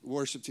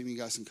 Worship team, you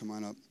guys can come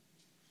on up.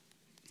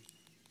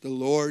 The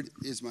Lord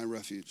is my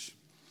refuge.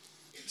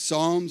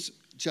 Psalms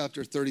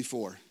chapter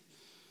 34.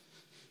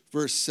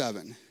 Verse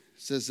 7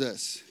 says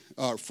this,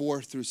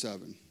 4 through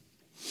 7.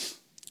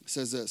 It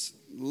says this,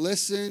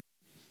 listen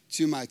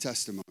to my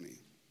testimony.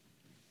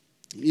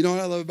 You know what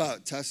I love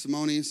about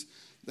testimonies?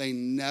 They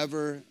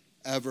never,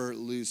 ever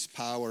lose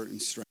power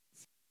and strength.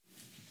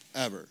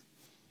 Ever.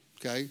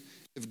 Okay?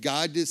 If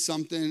God did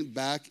something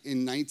back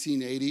in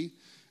 1980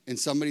 and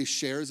somebody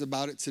shares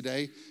about it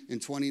today in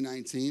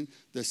 2019,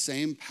 the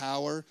same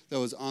power that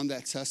was on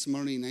that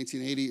testimony in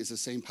 1980 is the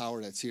same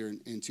power that's here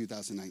in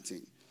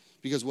 2019.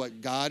 Because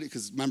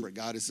because remember,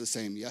 God is the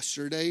same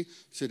yesterday,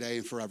 today,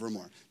 and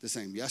forevermore. The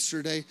same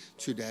yesterday,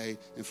 today,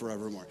 and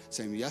forevermore.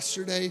 Same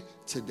yesterday,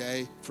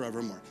 today,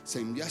 forevermore.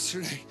 Same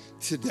yesterday,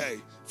 today,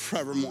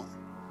 forevermore.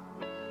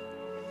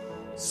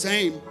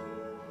 Same.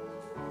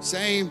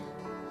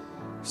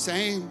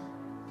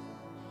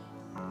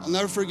 I'll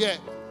never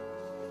forget.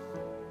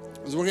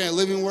 I was working at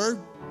Living Word.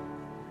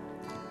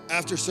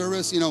 After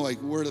service,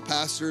 like we're the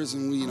pastors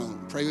and we,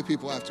 pray with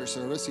people after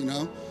service,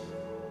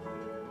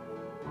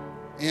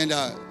 And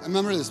I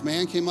remember this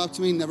man came up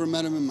to me, never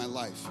met him in my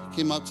life.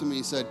 Came up to me,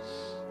 he said,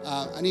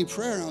 I need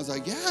prayer. And I was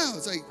like, yeah. I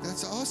was like,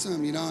 that's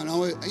awesome, And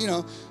always,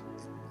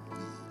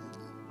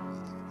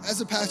 as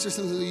a pastor,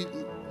 sometimes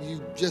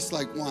you just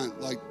want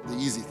the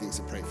easy things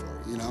to pray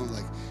for,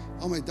 like,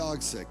 oh, my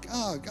dog's sick.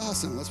 Oh,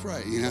 awesome, let's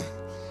pray,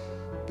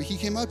 But he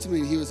came up to me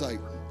and he's like,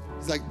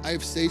 I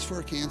have stage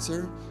 4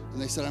 cancer,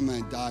 and they said I'm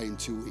going to die in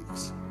 2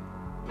 weeks.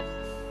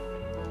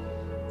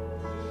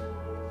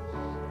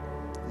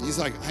 And he's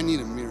like, I need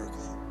a miracle.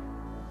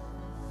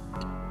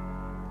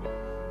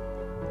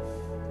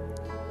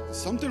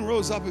 Something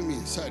rose up in me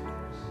and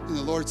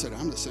the Lord said,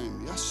 I'm the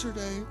same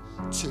yesterday,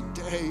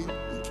 today,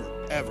 and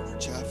forever,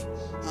 Jeff.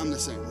 I'm the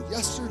same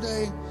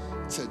yesterday,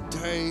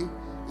 today,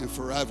 and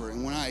forever.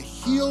 And when I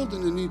healed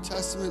in the New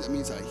Testament, that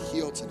means I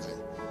heal today.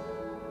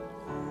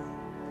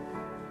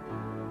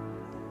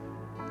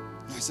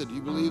 And I said, do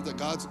you believe that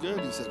God's good?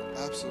 He said,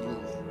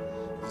 absolutely.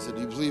 I said,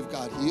 do you believe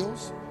God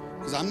heals?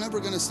 Because I'm never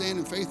going to stand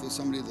in faith with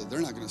somebody that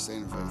they're not going to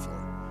stand in faith for.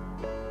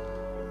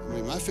 I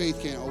mean, my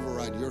faith can't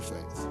override your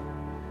faith.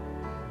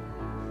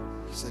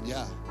 He said,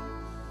 yeah.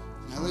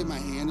 And I laid my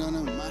hand on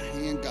him, and my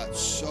hand got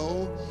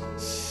so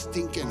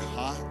stinking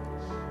hot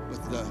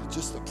with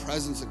just the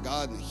presence of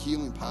God and the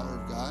healing power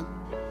of God.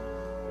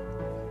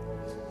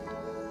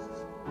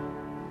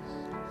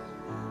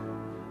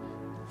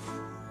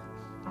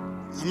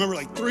 I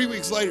remember 3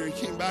 weeks later, he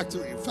came back to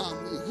me and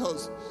found me. He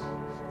goes,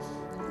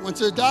 went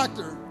to the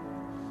doctor.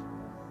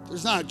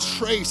 There's not a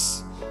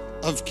trace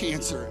of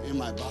cancer in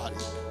my body.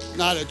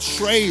 Not a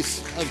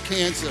trace of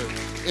cancer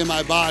in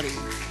my body.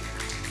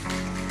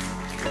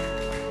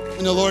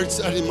 And the Lord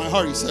said in my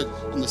heart, he said,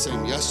 I'm the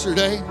same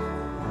yesterday,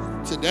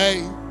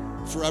 today,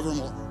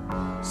 forevermore.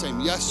 Same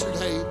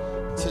yesterday,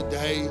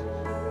 today,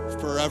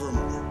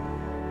 forevermore.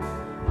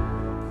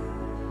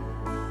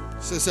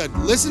 So he said,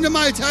 listen to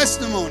my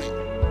testimony.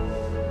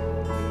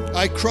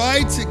 I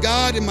cried to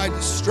God in my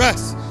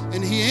distress,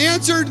 and he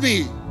answered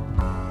me.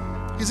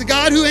 He's a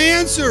God who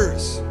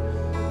answers.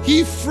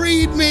 He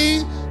freed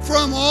me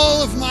from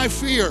all of my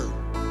fear.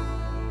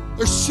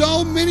 There's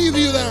so many of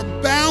you that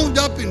are bound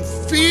up in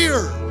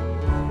fear,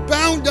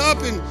 bound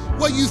up in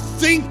what you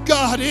think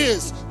God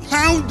is,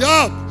 bound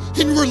up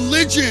in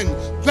religion,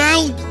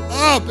 bound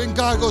up. And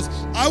God goes,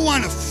 I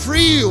want to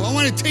free you. I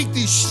want to take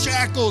these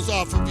shackles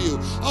off of you.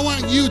 I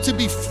want you to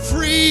be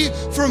free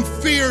from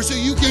fear so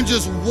you can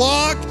just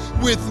walk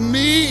with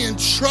me and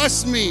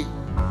trust me.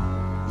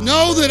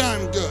 Know that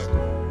I'm good.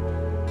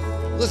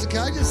 Listen, can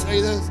I just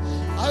say this?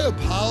 I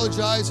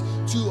apologize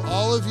to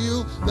all of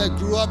you that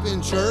grew up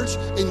in church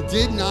and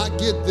did not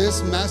get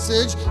this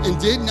message and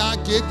did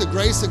not get the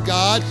grace of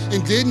God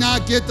and did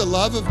not get the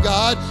love of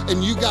God,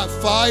 and you got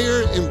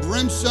fire and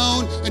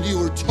brimstone and you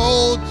were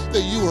told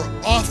that you were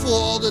awful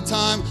all the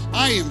time.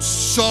 I am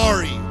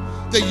sorry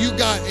that you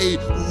got a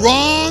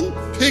wrong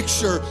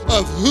picture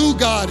of who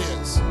God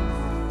is.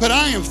 But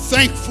I am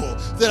thankful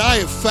that I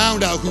have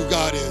found out who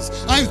God is.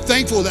 I'm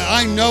thankful that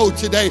I know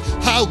today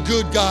how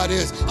good God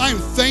is. I'm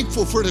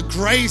thankful for the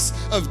grace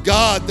of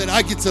God that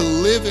I get to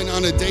live in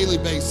on a daily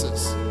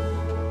basis.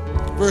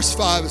 Verse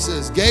 5, it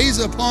says, gaze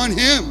upon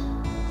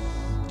him.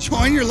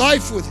 Join your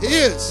life with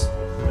his.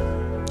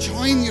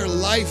 Join your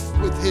life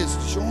with his.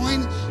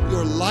 Join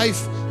your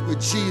life with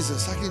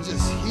Jesus. I can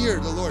just hear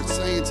the Lord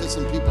saying to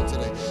some people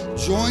today,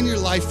 join your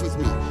life with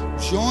me.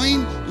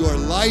 Join your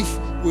life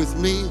with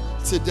me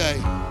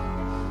today.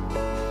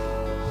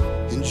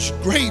 And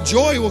great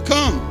joy will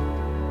come.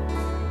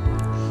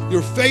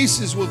 Your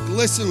faces will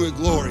glisten with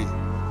glory.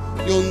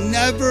 You'll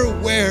never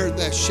wear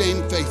that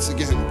shame face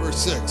again. Verse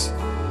 6.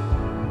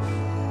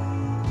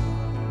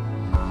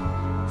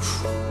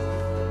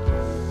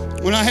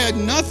 When I had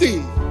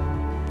nothing,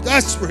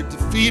 desperate,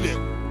 defeated,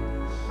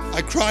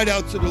 I cried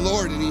out to the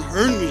Lord and he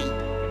heard me,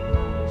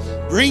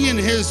 bringing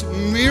his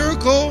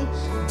miracle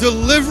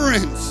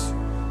deliverance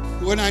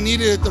when I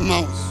needed it the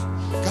most.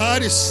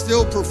 God is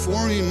still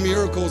performing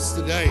miracles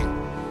today.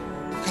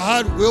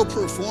 God will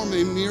perform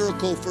a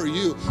miracle for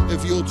you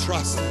if you'll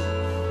trust him.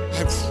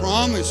 I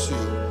promise you.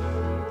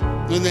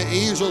 When the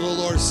angel of the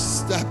Lord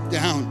stepped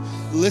down,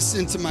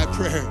 listened to my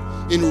prayer,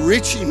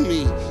 enriching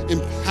me,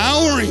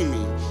 empowering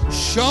me,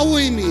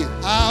 showing me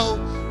how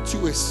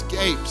to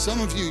escape. Some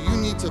of you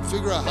need to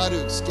figure out how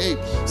to escape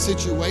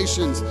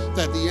situations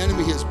that the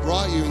enemy has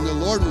brought you, and the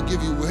Lord will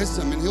give you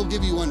wisdom, and he'll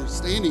give you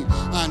understanding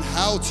on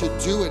how to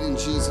do it in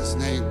Jesus'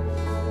 name.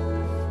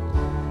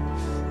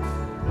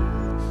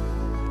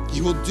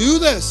 He will do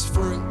this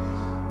for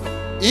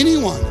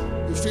anyone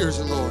who fears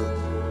the Lord.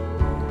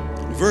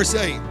 Verse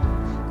 8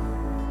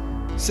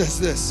 says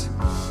this,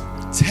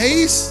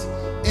 taste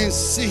and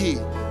see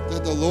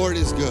that the Lord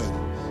is good.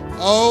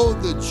 Oh,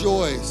 the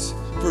joys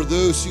for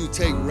those who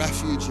take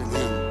refuge in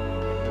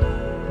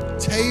him.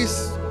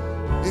 Taste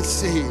and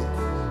see.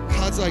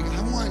 God's like,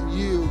 I want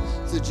you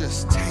to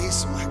just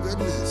taste my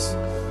goodness.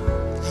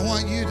 I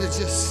want you to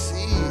just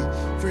see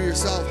for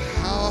yourself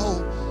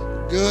how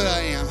good I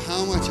am,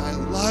 how much I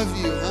love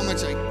you, how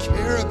much I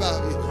care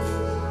about you.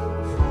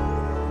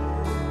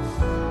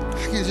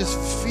 I can just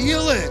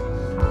feel it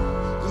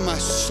in my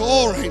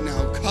soul right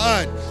now.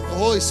 God, the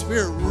Holy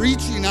Spirit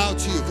reaching out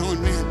to you,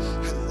 going, man,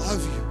 I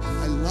love you,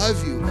 I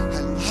love you, I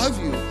love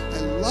you, I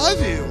love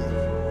you.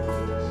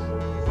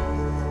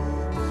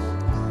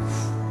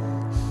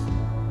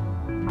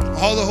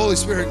 All the Holy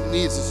Spirit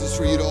needs is just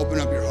for you to open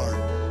up your heart.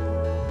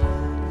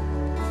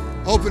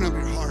 Open up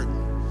your heart.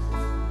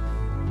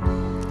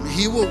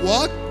 He will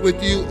walk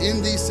with you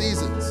in these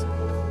seasons.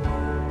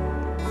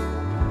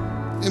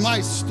 In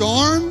my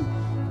storm,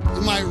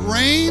 in my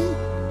rain,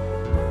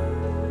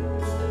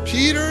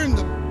 Peter and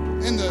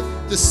the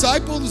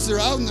disciples are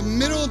out in the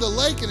middle of the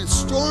lake, and it's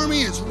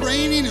stormy, it's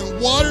raining,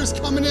 and water's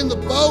coming in the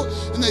boat,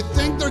 and they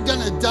think they're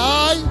gonna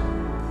die.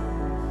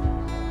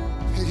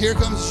 And here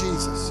comes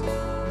Jesus.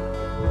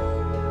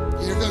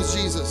 Here comes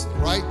Jesus.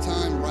 Right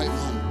time, right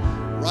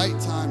moment. Right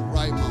time,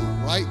 right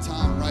moment. Right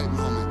time, right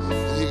moment.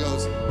 And he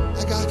goes,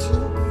 I got you.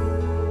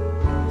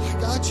 I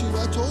got you.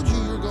 I told you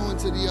you're going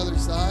to the other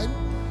side.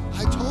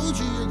 I told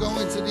you you're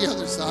going to the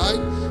other side.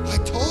 I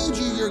told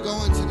you you're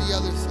going to the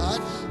other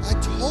side. I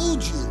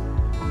told you.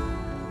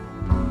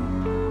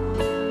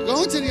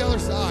 Going to the other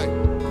side.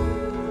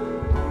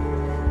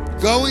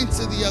 Going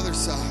to the other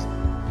side.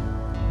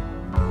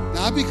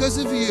 Not because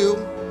of you,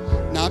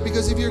 not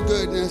because of your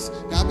goodness,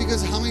 not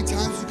because of how many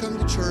times you come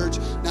to church,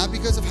 not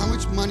because of how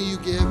much money you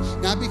give,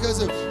 not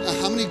because of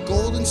how many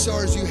golden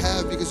stars you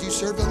have because you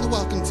served on the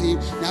welcome team,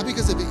 not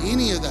because of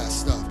any of that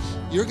stuff.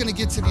 You're going to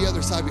get to the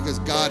other side because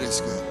God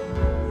is good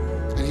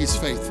and he's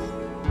faithful.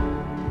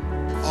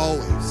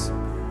 Always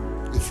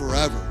and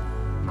forever.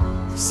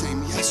 The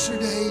same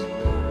yesterday,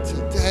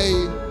 today,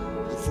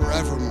 and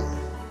forevermore.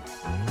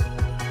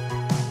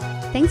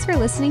 Thanks for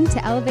listening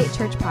to Elevate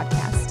Church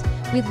Podcast.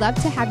 We'd love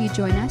to have you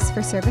join us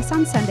for service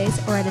on Sundays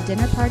or at a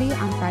dinner party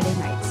on Friday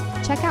nights.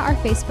 Check out our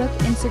Facebook,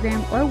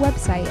 Instagram, or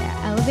website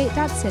at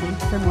elevate.city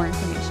for more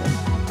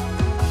information.